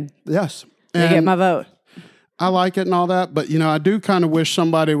 They're in. Yes. They get my vote. I like it and all that, but, I do kind of wish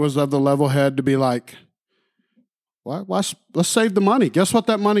somebody was of the level head to be like, why, let's save the money. Guess what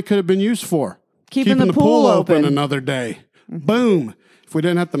that money could have been used for? Keeping the pool open another day. Mm-hmm. Boom. If we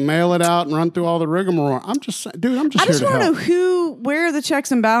didn't have to mail it out and run through all the rigmarole. I just want to know where are the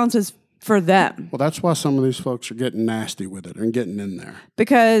checks and balances for them. Well, that's why some of these folks are getting nasty with it and getting in there.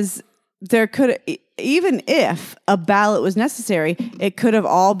 Because there could, even if a ballot was necessary, it could have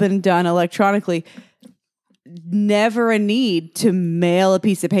all been done electronically. Never a need to mail a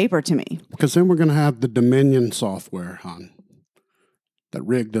piece of paper to me. Because then we're going to have the Dominion software, hon, that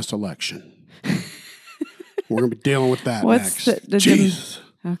rigged this election. We're going to be dealing with that next. Jesus.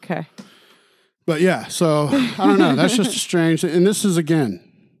 Okay. But yeah, so I don't know. That's just strange. And this is, again,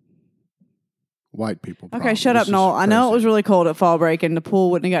 white people. Okay, shut up, Noel. I know it was really cold at fall break and the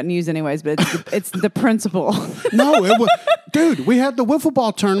pool wouldn't have gotten used anyways, but it's the principle. No, it was, dude, we had the wiffle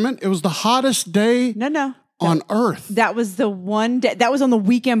ball tournament. It was the hottest day on earth. That was the one day. That was on the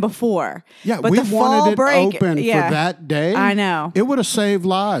weekend before. Yeah, but we the fall wanted it break, open for that day. I know. It would have saved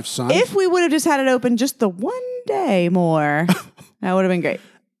lives, son. If we would have just had it open just the one day more, that would have been great.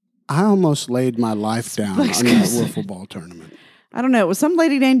 I almost laid my life down on that wiffle ball tournament. I don't know. It was some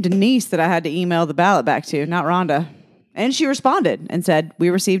lady named Denise that I had to email the ballot back to, not Rhonda. And she responded and said, "We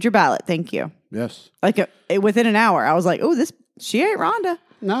received your ballot. Thank you." Yes. Like within an hour, I was like, "Oh, she ain't Rhonda."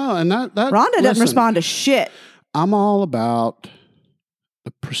 No, and that Rhonda doesn't respond to shit. I'm all about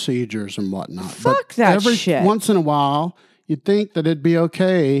the procedures and whatnot. Fuck that shit. Once in a while, you'd think that it'd be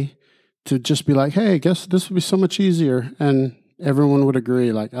okay to just be like, "Hey, I guess this would be so much easier," and everyone would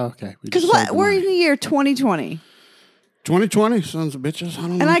agree, like, oh, "Okay." Because we're in the year 2020. 2020, sons of bitches. I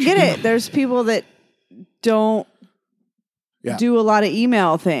don't know. And I get it. There's people that don't do a lot of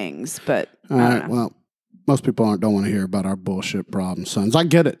email things, but all right. Well, most people don't want to hear about our bullshit problems, sons. I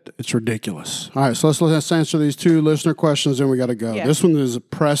get it. It's ridiculous. All right, so let's answer these 2 listener questions, and we got to go. Yeah. This one is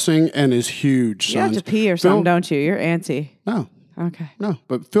pressing and is huge, sons. You have to pee or something, don't you? You're antsy. No. Okay. No,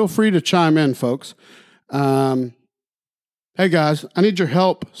 but feel free to chime in, folks. Hey, guys, I need your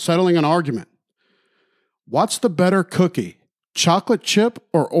help settling an argument. What's the better cookie, chocolate chip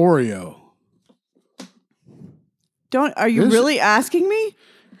or Oreo? Are you really asking me?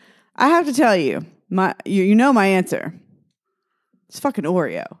 I have to tell you, you know my answer. It's fucking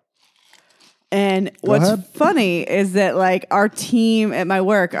Oreo. And what's funny is that like our team at my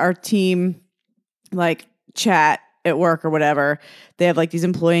work, like chat at work or whatever, they have like these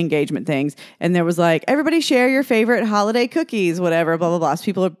employee engagement things. And there was like, everybody share your favorite holiday cookies, whatever, blah, blah, blah. So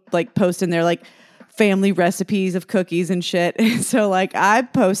people are like posting their like family recipes of cookies and shit. And so like I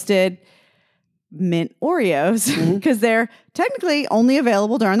posted mint Oreos because they're technically only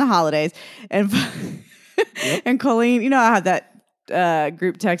available during the holidays. And and Colleen, I had that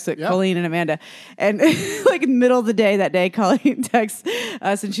group text with Colleen and Amanda. And like in the middle of the day that day, Colleen texts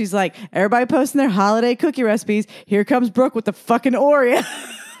us and she's like, everybody posting their holiday cookie recipes. Here comes Brooke with the fucking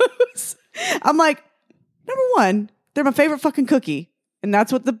Oreos. I'm like, number one, They're my favorite fucking cookie. And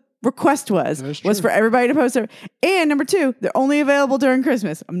that's what the request was for everybody to post it. And number 2, they're only available during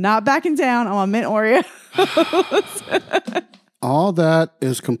Christmas. I'm not backing down on my mint Oreo. All that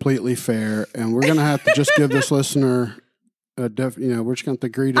is completely fair, and we're going to have to just give this listener we're just going to have to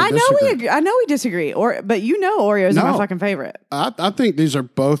agree to disagree. I know we disagree, but Oreos are my fucking favorite. I think these are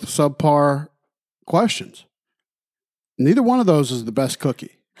both subpar questions. Neither one of those is the best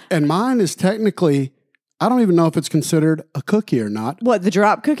cookie. And mine is technically, I don't even know if it's considered a cookie or not. What, the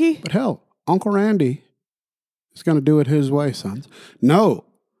drop cookie? But hell, Uncle Randy is going to do it his way, sons. No,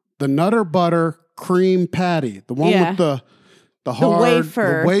 the Nutter Butter cream patty, the one with the hard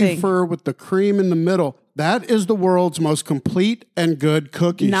wafer with the cream in the middle. That is the world's most complete and good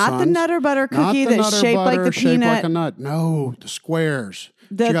cookie. Not the Nutter Butter cookie that's shaped like the peanut. Like a nut. No, the squares.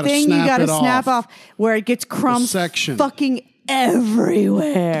 The thing you got to snap off where it gets crumbs fucking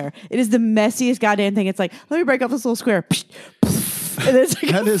everywhere. It is the messiest goddamn thing. It's like, let me break off this little square. And it's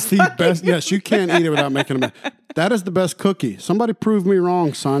like that is the best. Yes, you can't eat it without making a mess. That is the best cookie. Somebody prove me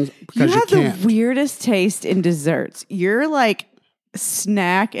wrong, son, because you can't. You have the weirdest taste in desserts. You're like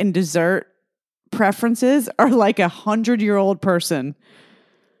snack and dessert preferences are like 100-year-old person.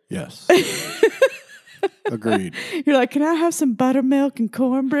 Yes. Agreed. You're like, can I have some buttermilk and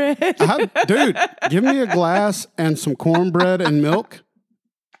cornbread? Dude, give me a glass and some cornbread and milk.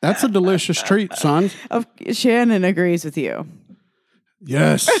 That's a delicious treat, son. Shannon agrees with you.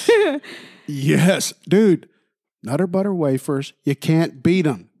 Yes. Yes. Dude, Nutter Butter wafers, you can't beat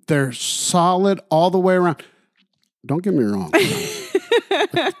them. They're solid all the way around. Don't get me wrong.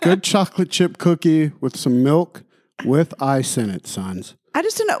 A good chocolate chip cookie with some milk with ice in it, sons. I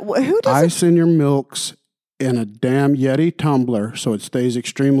just don't know. Who does ice in your milks in a damn Yeti tumbler so it stays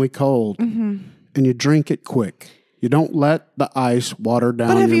extremely cold, and you drink it quick. You don't let the ice water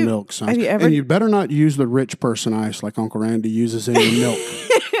down your milk, sons. And you better not use the rich person ice like Uncle Randy uses in your milk.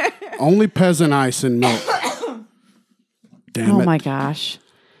 Only peasant ice in milk. Damn it. Oh, my gosh.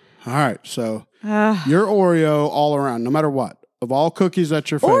 All right, so your Oreo all around, no matter what. Of all cookies, that's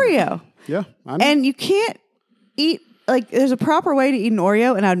your favorite. Oreo. Yeah, I know. And you can't eat, like, there's a proper way to eat an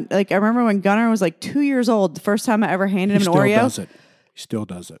Oreo. And I remember when Gunnar was like 2 years old, the first time I ever handed him an Oreo. He still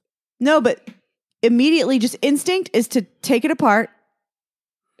does it. No, but immediately just instinct is to take it apart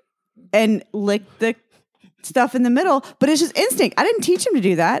and lick the stuff in the middle. But it's just instinct. I didn't teach him to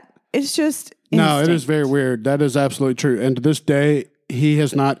do that. It's just instinct. No, it is very weird. That is absolutely true. And to this day, he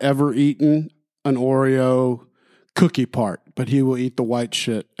has not ever eaten an Oreo cookie part, but he will eat the white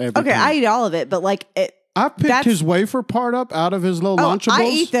shit every time. I eat all of it, but like it. I picked his wafer part up out of his little Lunchables I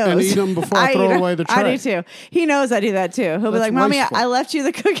eat those. and eat them before I throw away the tray. I do too. He knows I do that too. He'll be like, Mommy, I left you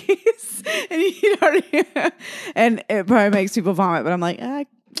the cookies. And he already, and it probably makes people vomit, but I'm like, I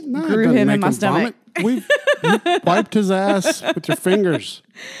grew him in my stomach. You wiped his ass with your fingers.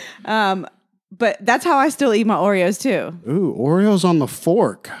 But that's how I still eat my Oreos too. Ooh, Oreos on the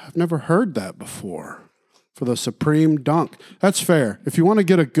fork. I've never heard that before. For the supreme dunk. That's fair. If you want to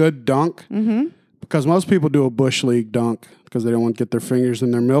get a good dunk, because most people do a Bush League dunk because they don't want to get their fingers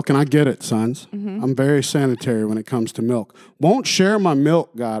in their milk, and I get it, sons. I'm very sanitary when it comes to milk. Won't share my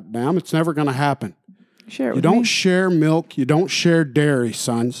milk, goddamn. It's never going to happen. Share it with me. You don't share milk. You don't share dairy,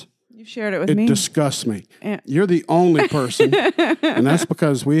 sons. You've shared it with me. It disgusts me. You're the only person, and that's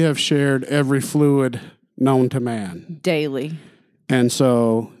because we have shared every fluid known to man. Daily. And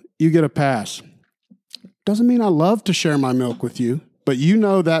so you get a pass. Doesn't mean I love to share my milk with you, but you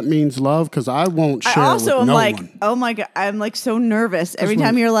know that means love because I won't share it with no one. I also am like, oh my God, I'm like so nervous. Every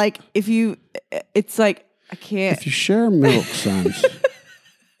time you're like, it's like, I can't. If you share milk, sons,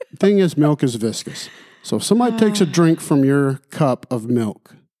 the thing is milk is viscous. So if somebody takes a drink from your cup of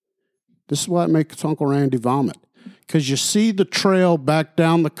milk, this is what makes Uncle Randy vomit. Because you see the trail back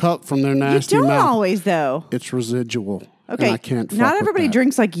down the cup from their nasty mouth. You don't always, though. It's residual. Okay, and I can't fuck not everybody with that.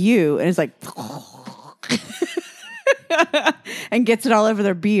 drinks like you, and it's like... and gets it all over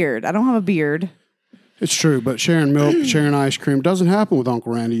their beard. I don't have a beard. It's true, but sharing milk, sharing ice cream doesn't happen with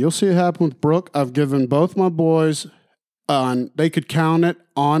Uncle Randy. You'll see it happen with Brooke. I've given both my boys, they could count it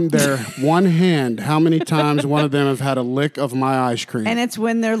on their one hand how many times one of them have had a lick of my ice cream. And it's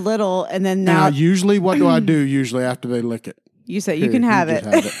when they're little, and then now... usually, what do I do usually after they lick it? You say, you can have it.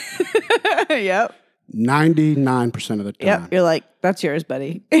 Yep. 99% of the time. Yep, you're like, that's yours,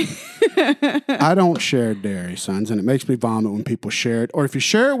 buddy. I don't share dairy, sons, and it makes me vomit when people share it. Or if you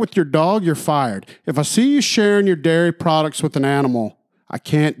share it with your dog, you're fired. If I see you sharing your dairy products with an animal, I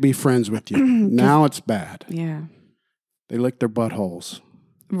can't be friends with you. Now it's bad. Yeah. They lick their buttholes.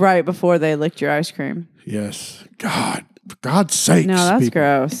 Right before they licked your ice cream. Yes. God, for God's sakes. No, that's people.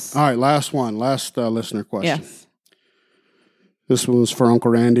 gross. All right, last one. Last listener question. Yes. This one was for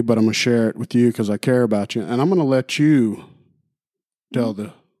Uncle Randy, but I'm going to share it with you because I care about you. And I'm going to let you tell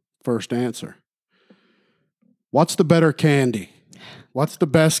the first answer. What's the better candy? What's the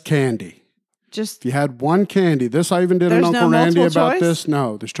best candy? Just if you had one candy, this I even did an Uncle Randy about this.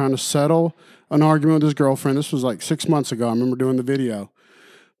 No, he's trying to settle an argument with his girlfriend. This was like 6 months ago. I remember doing the video.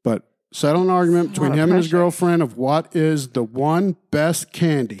 But settle an argument between him and his girlfriend of what is the one best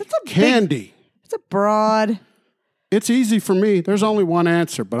candy. It's a broad. It's easy for me. There's only one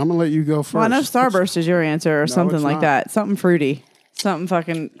answer, but I'm going to let you go first. Well, I know Starburst is your answer or something like that. Something fruity. Something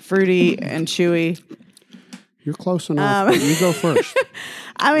fucking fruity and chewy. You're close enough, but you go first.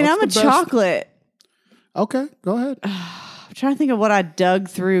 I mean, I'm a chocolate. Okay, go ahead. I'm trying to think of what I dug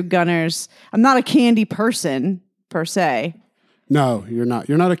through Gunner's. I'm not a candy person, per se. No, you're not.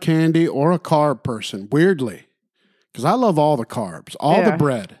 You're not a candy or a carb person, weirdly. Because I love all the carbs, all the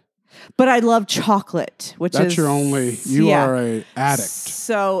bread. But I love chocolate, which that's your only, you are a addict.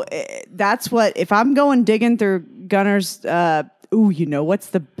 So that's what, if I'm going digging through Gunner's, you know what's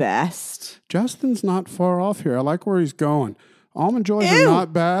the best? Justin's not far off here. I like where he's going. Almond Joys are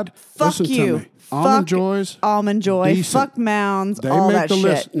not bad. Fuck Listen you. to me. Almond Joys. Almond Joy. Decent. Fuck Mounds. They all make that the shit.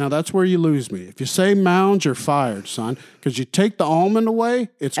 list. Now that's where you lose me. If you say Mounds, you're fired, son. Because you take the almond away,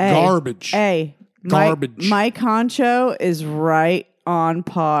 it's garbage. Garbage. Mike Honcho is right on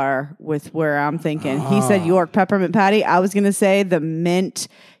par with where I'm thinking. He said York Peppermint Patty. I was going to say the mint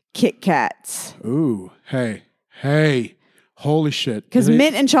Kit Kats. Ooh, hey. Holy shit. Because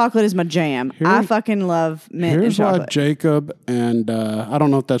mint and chocolate is my jam. I fucking love mint and chocolate. Here's why Jacob and I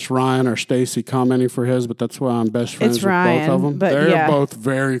don't know if that's Ryan or Stacy commenting for his, but that's why I'm best friends with both of them. They're both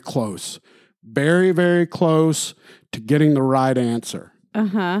very close. Very, very close to getting the right answer.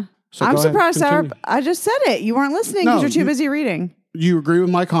 Uh-huh. So I'm surprised, Sarah. I just said it. You weren't listening because you're too busy reading. You agree with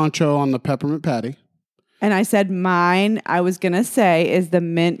Mike Honcho on the peppermint patty. And I said mine, I was going to say, is the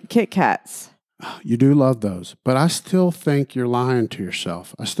mint Kit Kats. You do love those, but I still think you're lying to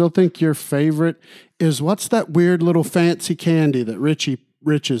yourself. I still think your favorite is, what's that weird little fancy candy that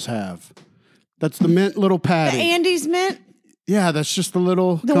Riches have? That's the mint little patty. The Andes mint? Yeah, that's just the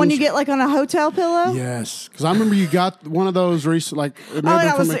little... The one you get like on a hotel pillow? Yes, because I remember you got one of those recent, like maybe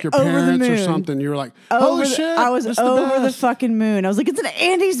from like your parents or something. You were like, holy shit, I was over the fucking moon. I was like, it's an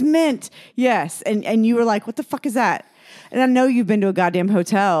Andes mint. Yes, and you were like, what the fuck is that? And I know you've been to a goddamn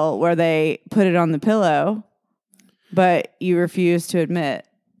hotel where they put it on the pillow, but you refuse to admit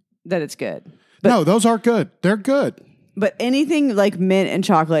that it's good. But, no, those are good. They're good. But anything like mint and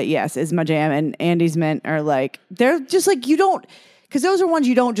chocolate, yes, is my jam. And Andes mint are like, they're just like, you don't, because those are ones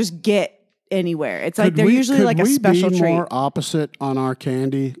you don't just get anywhere. It's like they're usually like a special treat. Could we be more opposite on our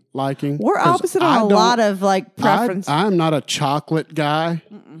candy liking? We're opposite on a lot of like preference. I'm not a chocolate guy.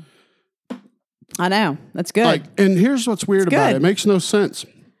 Mm-mm. I know. That's good. Like, and here's what's weird about it. It makes no sense.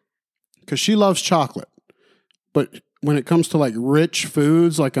 Because she loves chocolate. But when it comes to like rich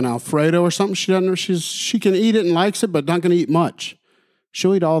foods, like an Alfredo or something, she can eat it and likes it, but not going to eat much.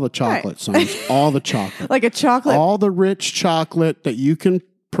 She'll eat all the chocolate, sons. All the chocolate. Like a chocolate. All the rich chocolate that you can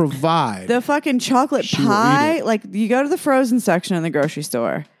provide. The fucking chocolate pie. Like you go to the frozen section in the grocery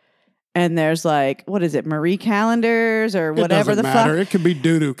store. And there's like, what is it, Marie Callender's or whatever the fuck. It could be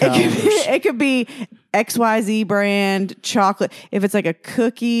doo-doo calendars. It could be XYZ brand chocolate. If it's like a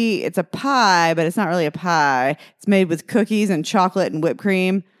cookie, it's a pie, but it's not really a pie. It's made with cookies and chocolate and whipped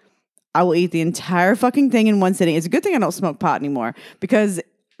cream. I will eat the entire fucking thing in one sitting. It's a good thing I don't smoke pot anymore because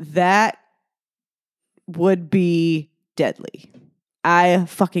that would be deadly. I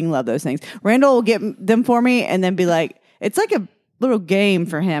fucking love those things. Randall will get them for me and then be like, it's like a little game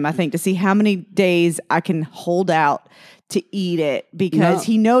for him, I think, to see how many days I can hold out to eat it because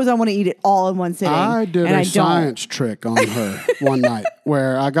he knows I want to eat it all in one sitting. I did a science trick on her one night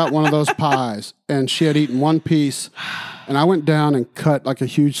where I got one of those pies and she had eaten one piece and I went down and cut like a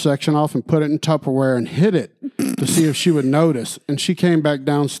huge section off and put it in Tupperware and hid it to see if she would notice. And she came back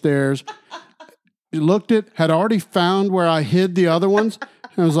downstairs, looked it, had already found where I hid the other ones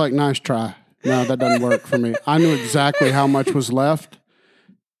and was like, nice try. No, that doesn't work for me. I knew exactly how much was left.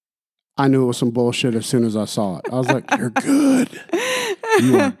 I knew it was some bullshit as soon as I saw it. I was like, you're good.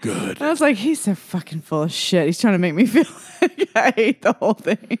 You are good. I was like, he's so fucking full of shit. He's trying to make me feel like I ate the whole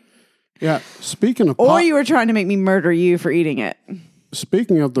thing. Yeah, speaking of Or you were trying to make me murder you for eating it.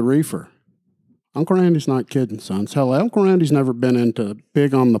 Speaking of the reefer, Uncle Randy's not kidding, sons. Hell, Uncle Randy's never been into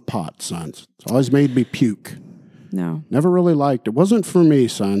big on the pot, sons. It's always made me puke. No. Never really liked it. Wasn't for me,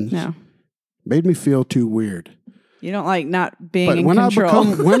 sons. No. Made me feel too weird. You don't like not being in control.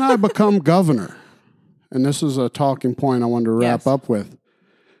 When I become governor, and this is a talking point I wanted to wrap up with,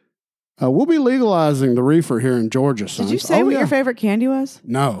 We'll be legalizing the reefer here in Georgia, sons. Did you say what your favorite candy was?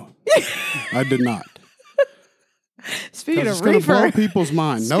 No, I did not. Speaking of it's going to reefer. blow people's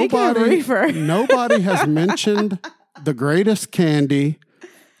mind. Nobody has mentioned the greatest candy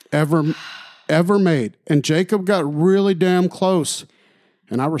ever made. And Jacob got really damn close.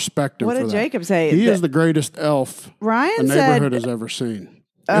 And I respect him for that. What did Jacob say? He is the greatest elf Ryan the said, neighborhood has ever seen.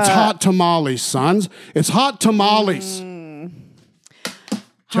 It's hot tamales, sons. It's hot tamales.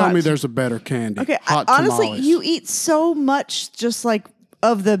 Tell me there's a better candy. Okay, hot honestly, tamales. you eat so much just like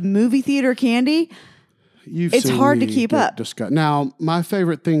of the movie theater candy. It's hard to keep up. Now, my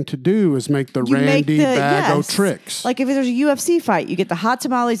favorite thing to do is make the Randy Bago tricks. Like if there's a UFC fight, you get the hot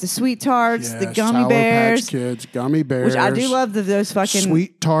tamales, the sweet tarts, the gummy Sour bears. Patch Kids, gummy bears. Which I do love those fucking...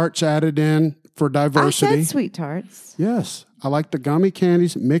 Sweet tarts added in for diversity. I said sweet tarts. Yes. I like the gummy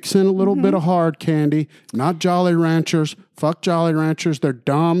candies. Mix in a little bit of hard candy. Not Jolly Ranchers. Fuck Jolly Ranchers. They're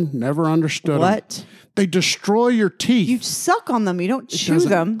dumb. Never understood them. What? They destroy your teeth. You suck on them. You don't chew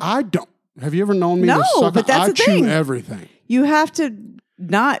them. I don't. Have you ever known me to suck? No, but that's the thing. I chew everything. You have to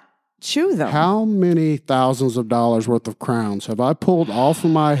not chew them. How many thousands of dollars worth of crowns have I pulled off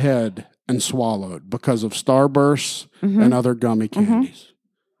of my head and swallowed because of Starbursts and other gummy candies?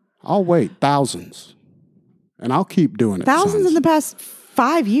 I'll wait thousands. And I'll keep doing it. Thousands in the past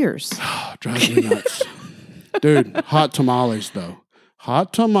 5 years. Drives me nuts. Dude, hot tamales, though.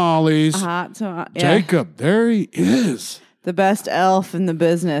 Hot tamales. Jacob, there he is. The best elf in the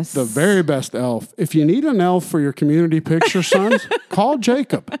business. The very best elf. If you need an elf for your community picture, sons, call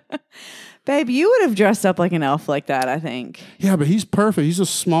Jacob. Babe, you would have dressed up like an elf like that, I think. Yeah, but he's perfect. He's a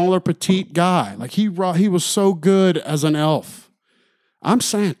smaller, petite guy. Like he was so good as an elf. I'm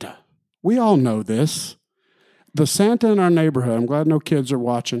Santa. We all know this. The Santa in our neighborhood, I'm glad no kids are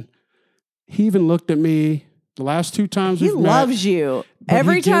watching. He even looked at me the last 2 times we've met. He loves you.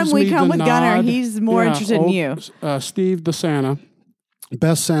 Every time we come with Gunner, he's more interested in you. Steve the Santa,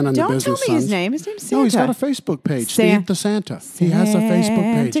 best Santa in the business. Don't tell me his name. His name's Santa. No, he's got a Facebook page. Steve the Santa. He has a Facebook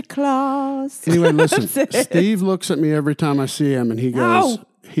page. Santa Claus. Anyway, listen. Steve looks at me every time I see him, and he goes,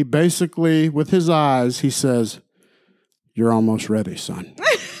 he basically, with his eyes, he says, "You're almost ready, son.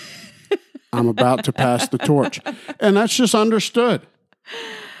 I'm about to pass the torch." And that's just understood.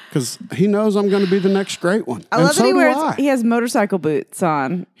 Because he knows I'm going to be the next great one. I love that he has motorcycle boots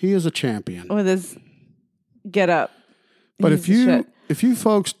on. He is a champion. With his get up. But if you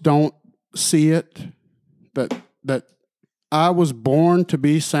folks don't see it, that I was born to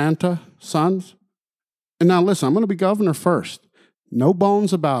be Santa, sons. And now listen, I'm going to be governor first. No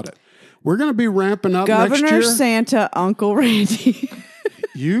bones about it. We're going to be ramping up next year. Governor Santa, Uncle Randy.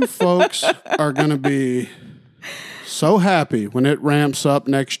 You folks are going to be so happy when it ramps up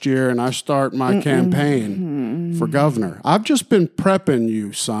next year and I start my campaign for governor. I've just been prepping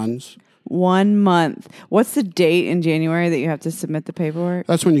you, sons. 1 month. What's the date in January that you have to submit the paperwork?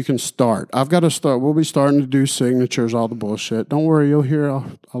 That's when you can start. I've got to start. We'll be starting to do signatures, all the bullshit. Don't worry, you'll hear.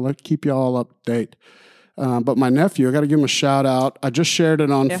 I'll keep you all up to date. But my nephew, I got to give him a shout out. I just shared it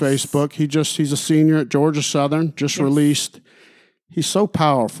on Facebook. He's a senior at Georgia Southern, just released. He's so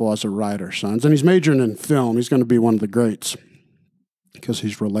powerful as a writer, sons. And he's majoring in film. He's going to be one of the greats because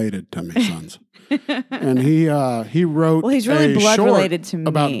he's related to me, sons. And he wrote he's really blood related to me.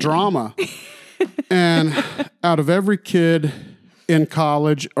 About drama. And out of every kid in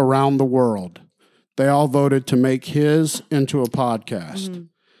college around the world, they all voted to make his into a podcast.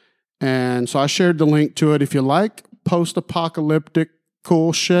 And so I shared the link to it. If you like post-apocalyptic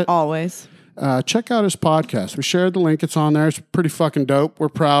cool shit. Always. Check out his podcast. We shared the link. It's on there. It's pretty fucking dope. We're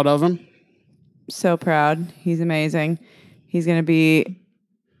proud of him. So proud. He's amazing. He's going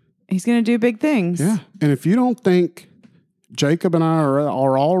to do big things. Yeah. And if you don't think Jacob and I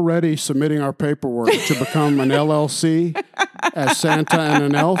are already submitting our paperwork to become an LLC as Santa and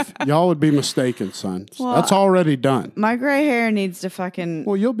an elf, y'all would be mistaken, son. Well, that's already done. My gray hair needs to fucking...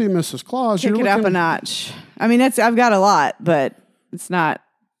 Well, you'll be Mrs. Claus. Kick it up a notch. I mean, I've got a lot, but it's not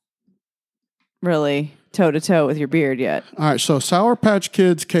really toe-to-toe with your beard yet. All right, so Sour Patch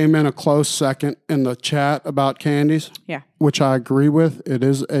Kids came in a close second in the chat about candies. Yeah. Which I agree with. It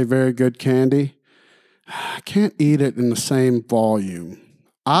is a very good candy. I can't eat it in the same volume.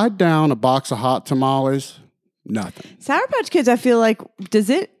 I down a box of hot tamales, nothing. Sour Patch Kids, I feel like, does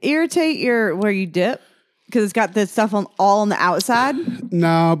it irritate where you dip? Because it's got the stuff all on the outside?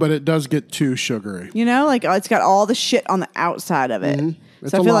 No, but it does get too sugary. You know, like it's got all the shit on the outside of it.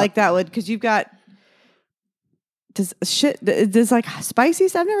 So I feel like that would, because you've got, does like spicy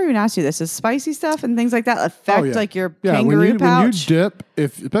stuff? I've never even asked you this. Does spicy stuff and things like that affect like your kangaroo pouch? When you dip,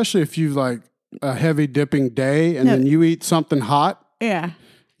 especially if you've like a heavy dipping day and then you eat something hot,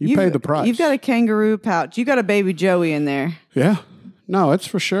 You paid the price. You've got a kangaroo pouch. You got a baby Joey in there. Yeah. No, it's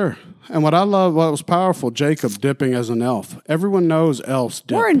for sure. And what was powerful, Jacob dipping as an elf. Everyone knows elves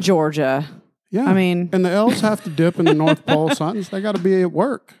dip. We're in Georgia. Yeah. I mean. And the elves have to dip in the North Pole, sons. They got to be at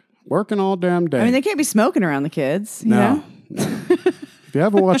work. Working all damn day. I mean, they can't be smoking around the kids. You know? If you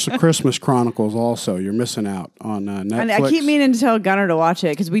ever watch the Christmas Chronicles also, you're missing out on Netflix. And I keep meaning to tell Gunnar to watch it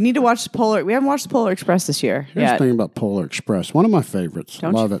because we need to watch we haven't watched the Polar Express this year. Here's the thing about Polar Express. One of my favorites.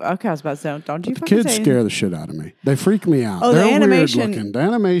 Love it. Okay, I was about to say, don't you the kids scare the shit out of me. They freak me out. Oh, They're the animation. weird looking. The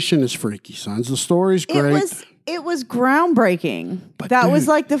animation is freaky, sons. The story's great. It was groundbreaking. But that was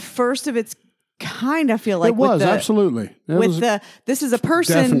like the first of its kind, I feel like. It was, absolutely. This is a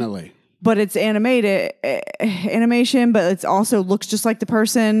person. Definitely. But it's animation, but it also looks just like the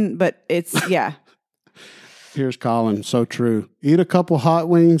person. But it's, yeah. Here's Colin. So true. Eat a couple hot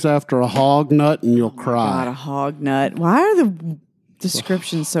wings after a hog nut and you'll cry. God, a hog nut. Why are the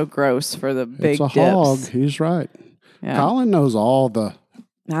descriptions so gross for the big dips? It's a hog. He's right. Yeah. Colin knows all the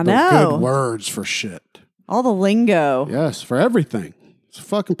good words for shit. All the lingo. Yes, for everything. He's a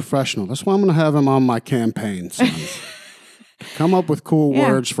fucking professional. That's why I'm going to have him on my campaign, sons. Come up with cool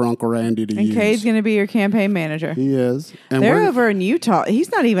words for Uncle Randy to use. And Cade's going to be your campaign manager. He is. And they're over in Utah. He's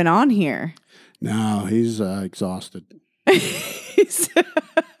not even on here. No, he's exhausted. He's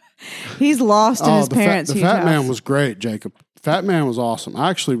lost in his parents' The Fat Man was great, Jacob. Fat Man was awesome. I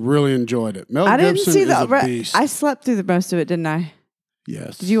actually really enjoyed it. Mel Gibson is a beast. I slept through the most of it, didn't I?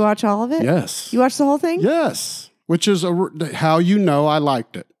 Yes. Did you watch all of it? Yes. You watched the whole thing? Yes. Which is how you know I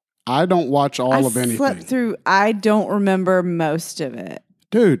liked it. I don't watch all of anything. I slept through. I don't remember most of it.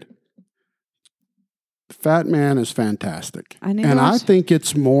 Dude, Fat Man is fantastic. I think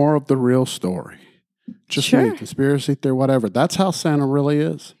it's more of the real story. Just me, conspiracy theory, whatever. That's how Santa really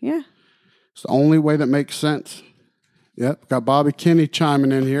is. Yeah. It's the only way that makes sense. Yep. Got Bobby Kinney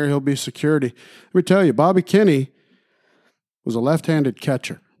chiming in here. He'll be security. Let me tell you, Bobby Kinney was a left-handed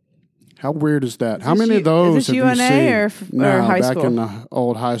catcher. How weird is that? How many of those have you seen? UNA or high school? Back in the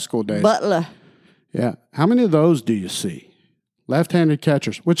old high school days. Butler. Yeah. How many of those do you see? Left-handed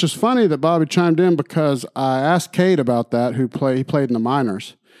catchers. Which is funny that Bobby chimed in because I asked Kate about that, he played in the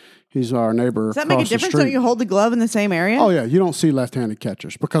minors. He's our neighbor. Does that make a difference when you hold the glove in the same area? Oh, yeah. You don't see left-handed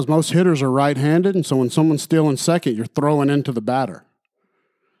catchers because most hitters are right-handed, and so when someone's stealing second, you're throwing into the batter.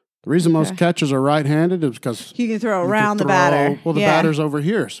 The reason most catchers are right-handed is because you can throw around the batter. Well, the batter's over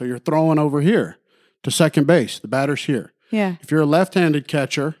here, so you're throwing over here to second base. The batter's here. Yeah. If you're a left-handed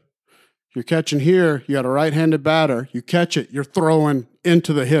catcher, you're catching here. You got a right-handed batter. You catch it. You're throwing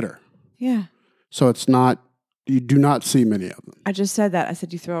into the hitter. Yeah. So it's not. You do not see many of them. I just said that. I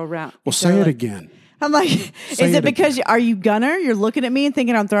said you throw around. Well, say it again. I'm like, is it because are you Gunner? You're looking at me and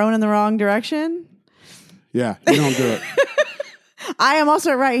thinking I'm throwing in the wrong direction? Yeah, you don't do it. I am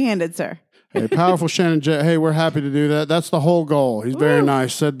also right-handed, sir. Hey, powerful Shannon J. Hey, we're happy to do that. That's the whole goal. He's very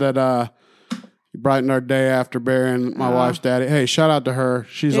nice. Said that he brightened our day after burying my wife's daddy. Hey, shout out to her.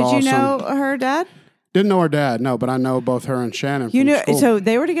 She's awesome. Did you know her dad? Didn't know her dad, no, but I know both her and Shannon from school. So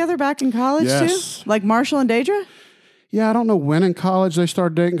they were together back in college too? Like Marshall and Deidre? Yeah, I don't know when in college they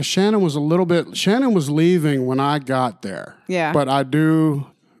started dating. Because Shannon was leaving when I got there. Yeah. But I knew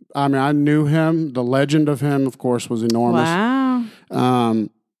him. The legend of him, of course, was enormous. Wow.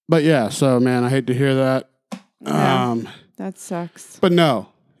 But yeah, so man, I hate to hear that. Yeah, that sucks. But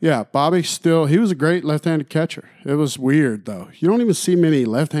no. Yeah, Bobby he was a great left-handed catcher. It was weird, though. You don't even see many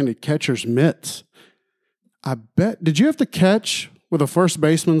left-handed catchers' mitts. I bet. Did you have to catch with a first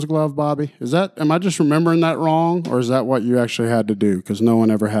baseman's glove, Bobby? Am I just remembering that wrong, or is that what you actually had to do? Because no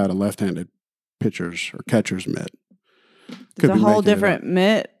one ever had a left-handed pitcher's or catcher's mitt. It's a whole different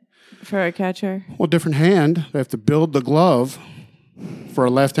mitt for a catcher. Well, different hand. They have to build the glove for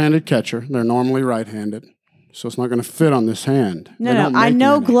a left-handed catcher. They're normally right-handed, so it's not going to fit on this hand. No. I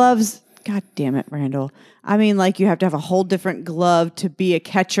know gloves. God damn it, Randall. I mean, like you have to have a whole different glove to be a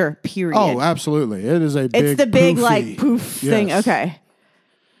catcher, period. Oh, absolutely. It is a big It's the big poofy, like poof thing. Okay.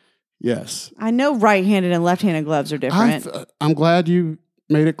 Yes. I know right-handed and left-handed gloves are different. I'm glad you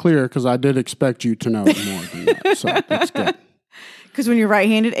made it clear because I did expect you to know more than that. So that's good. Because when you're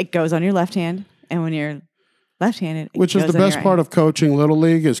right-handed, it goes on your left hand. And when you're left-handed, it Which goes is the on best your part right of coaching Little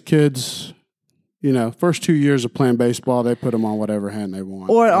League is kids, first 2 years of playing baseball, they put them on whatever hand they want.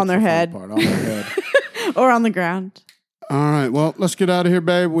 Or on their head. On their head. Or on the ground. All right. Well, let's get out of here,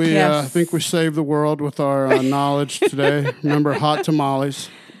 babe. I think we saved the world with our knowledge today. Remember hot tamales.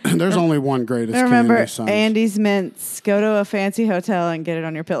 There's only one greatest Remember candy, Andy's Mints. Go to a fancy hotel and get it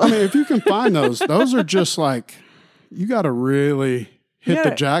on your pillow. I mean, if you can find those are just like, you got to really hit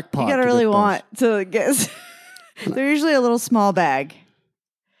the jackpot. You got to really want to get. They're usually a little small bag.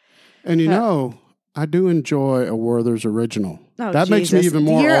 And I do enjoy a Werther's Original. Oh, that makes me even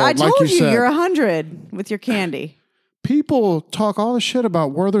more old. I told like you said, you're 100 with your candy. People talk all the shit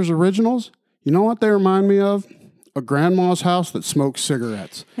about Werther's Originals. You know what they remind me of? A grandma's house that smoked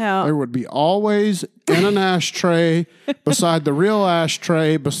cigarettes. Yeah. There would be always in an ashtray beside the real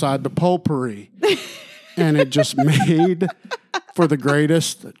ashtray beside the potpourri. And it just made for the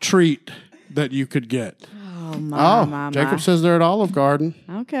greatest treat that you could get. My. Jacob says they're at Olive Garden.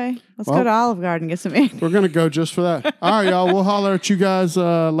 Okay. Let's go to Olive Garden and get some in. We're going to go just for that. All right, y'all. We'll holler at you guys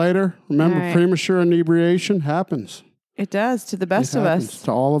later. Remember, premature inebriation happens. It does to the best of us.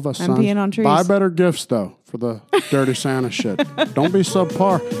 To all of us, I'm peeing on trees. Buy better gifts, though, for the Dirty Santa shit. Don't be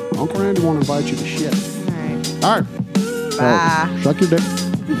subpar. Uncle Randy won't invite you to shit. All right. All right. Bye. Suck your dick.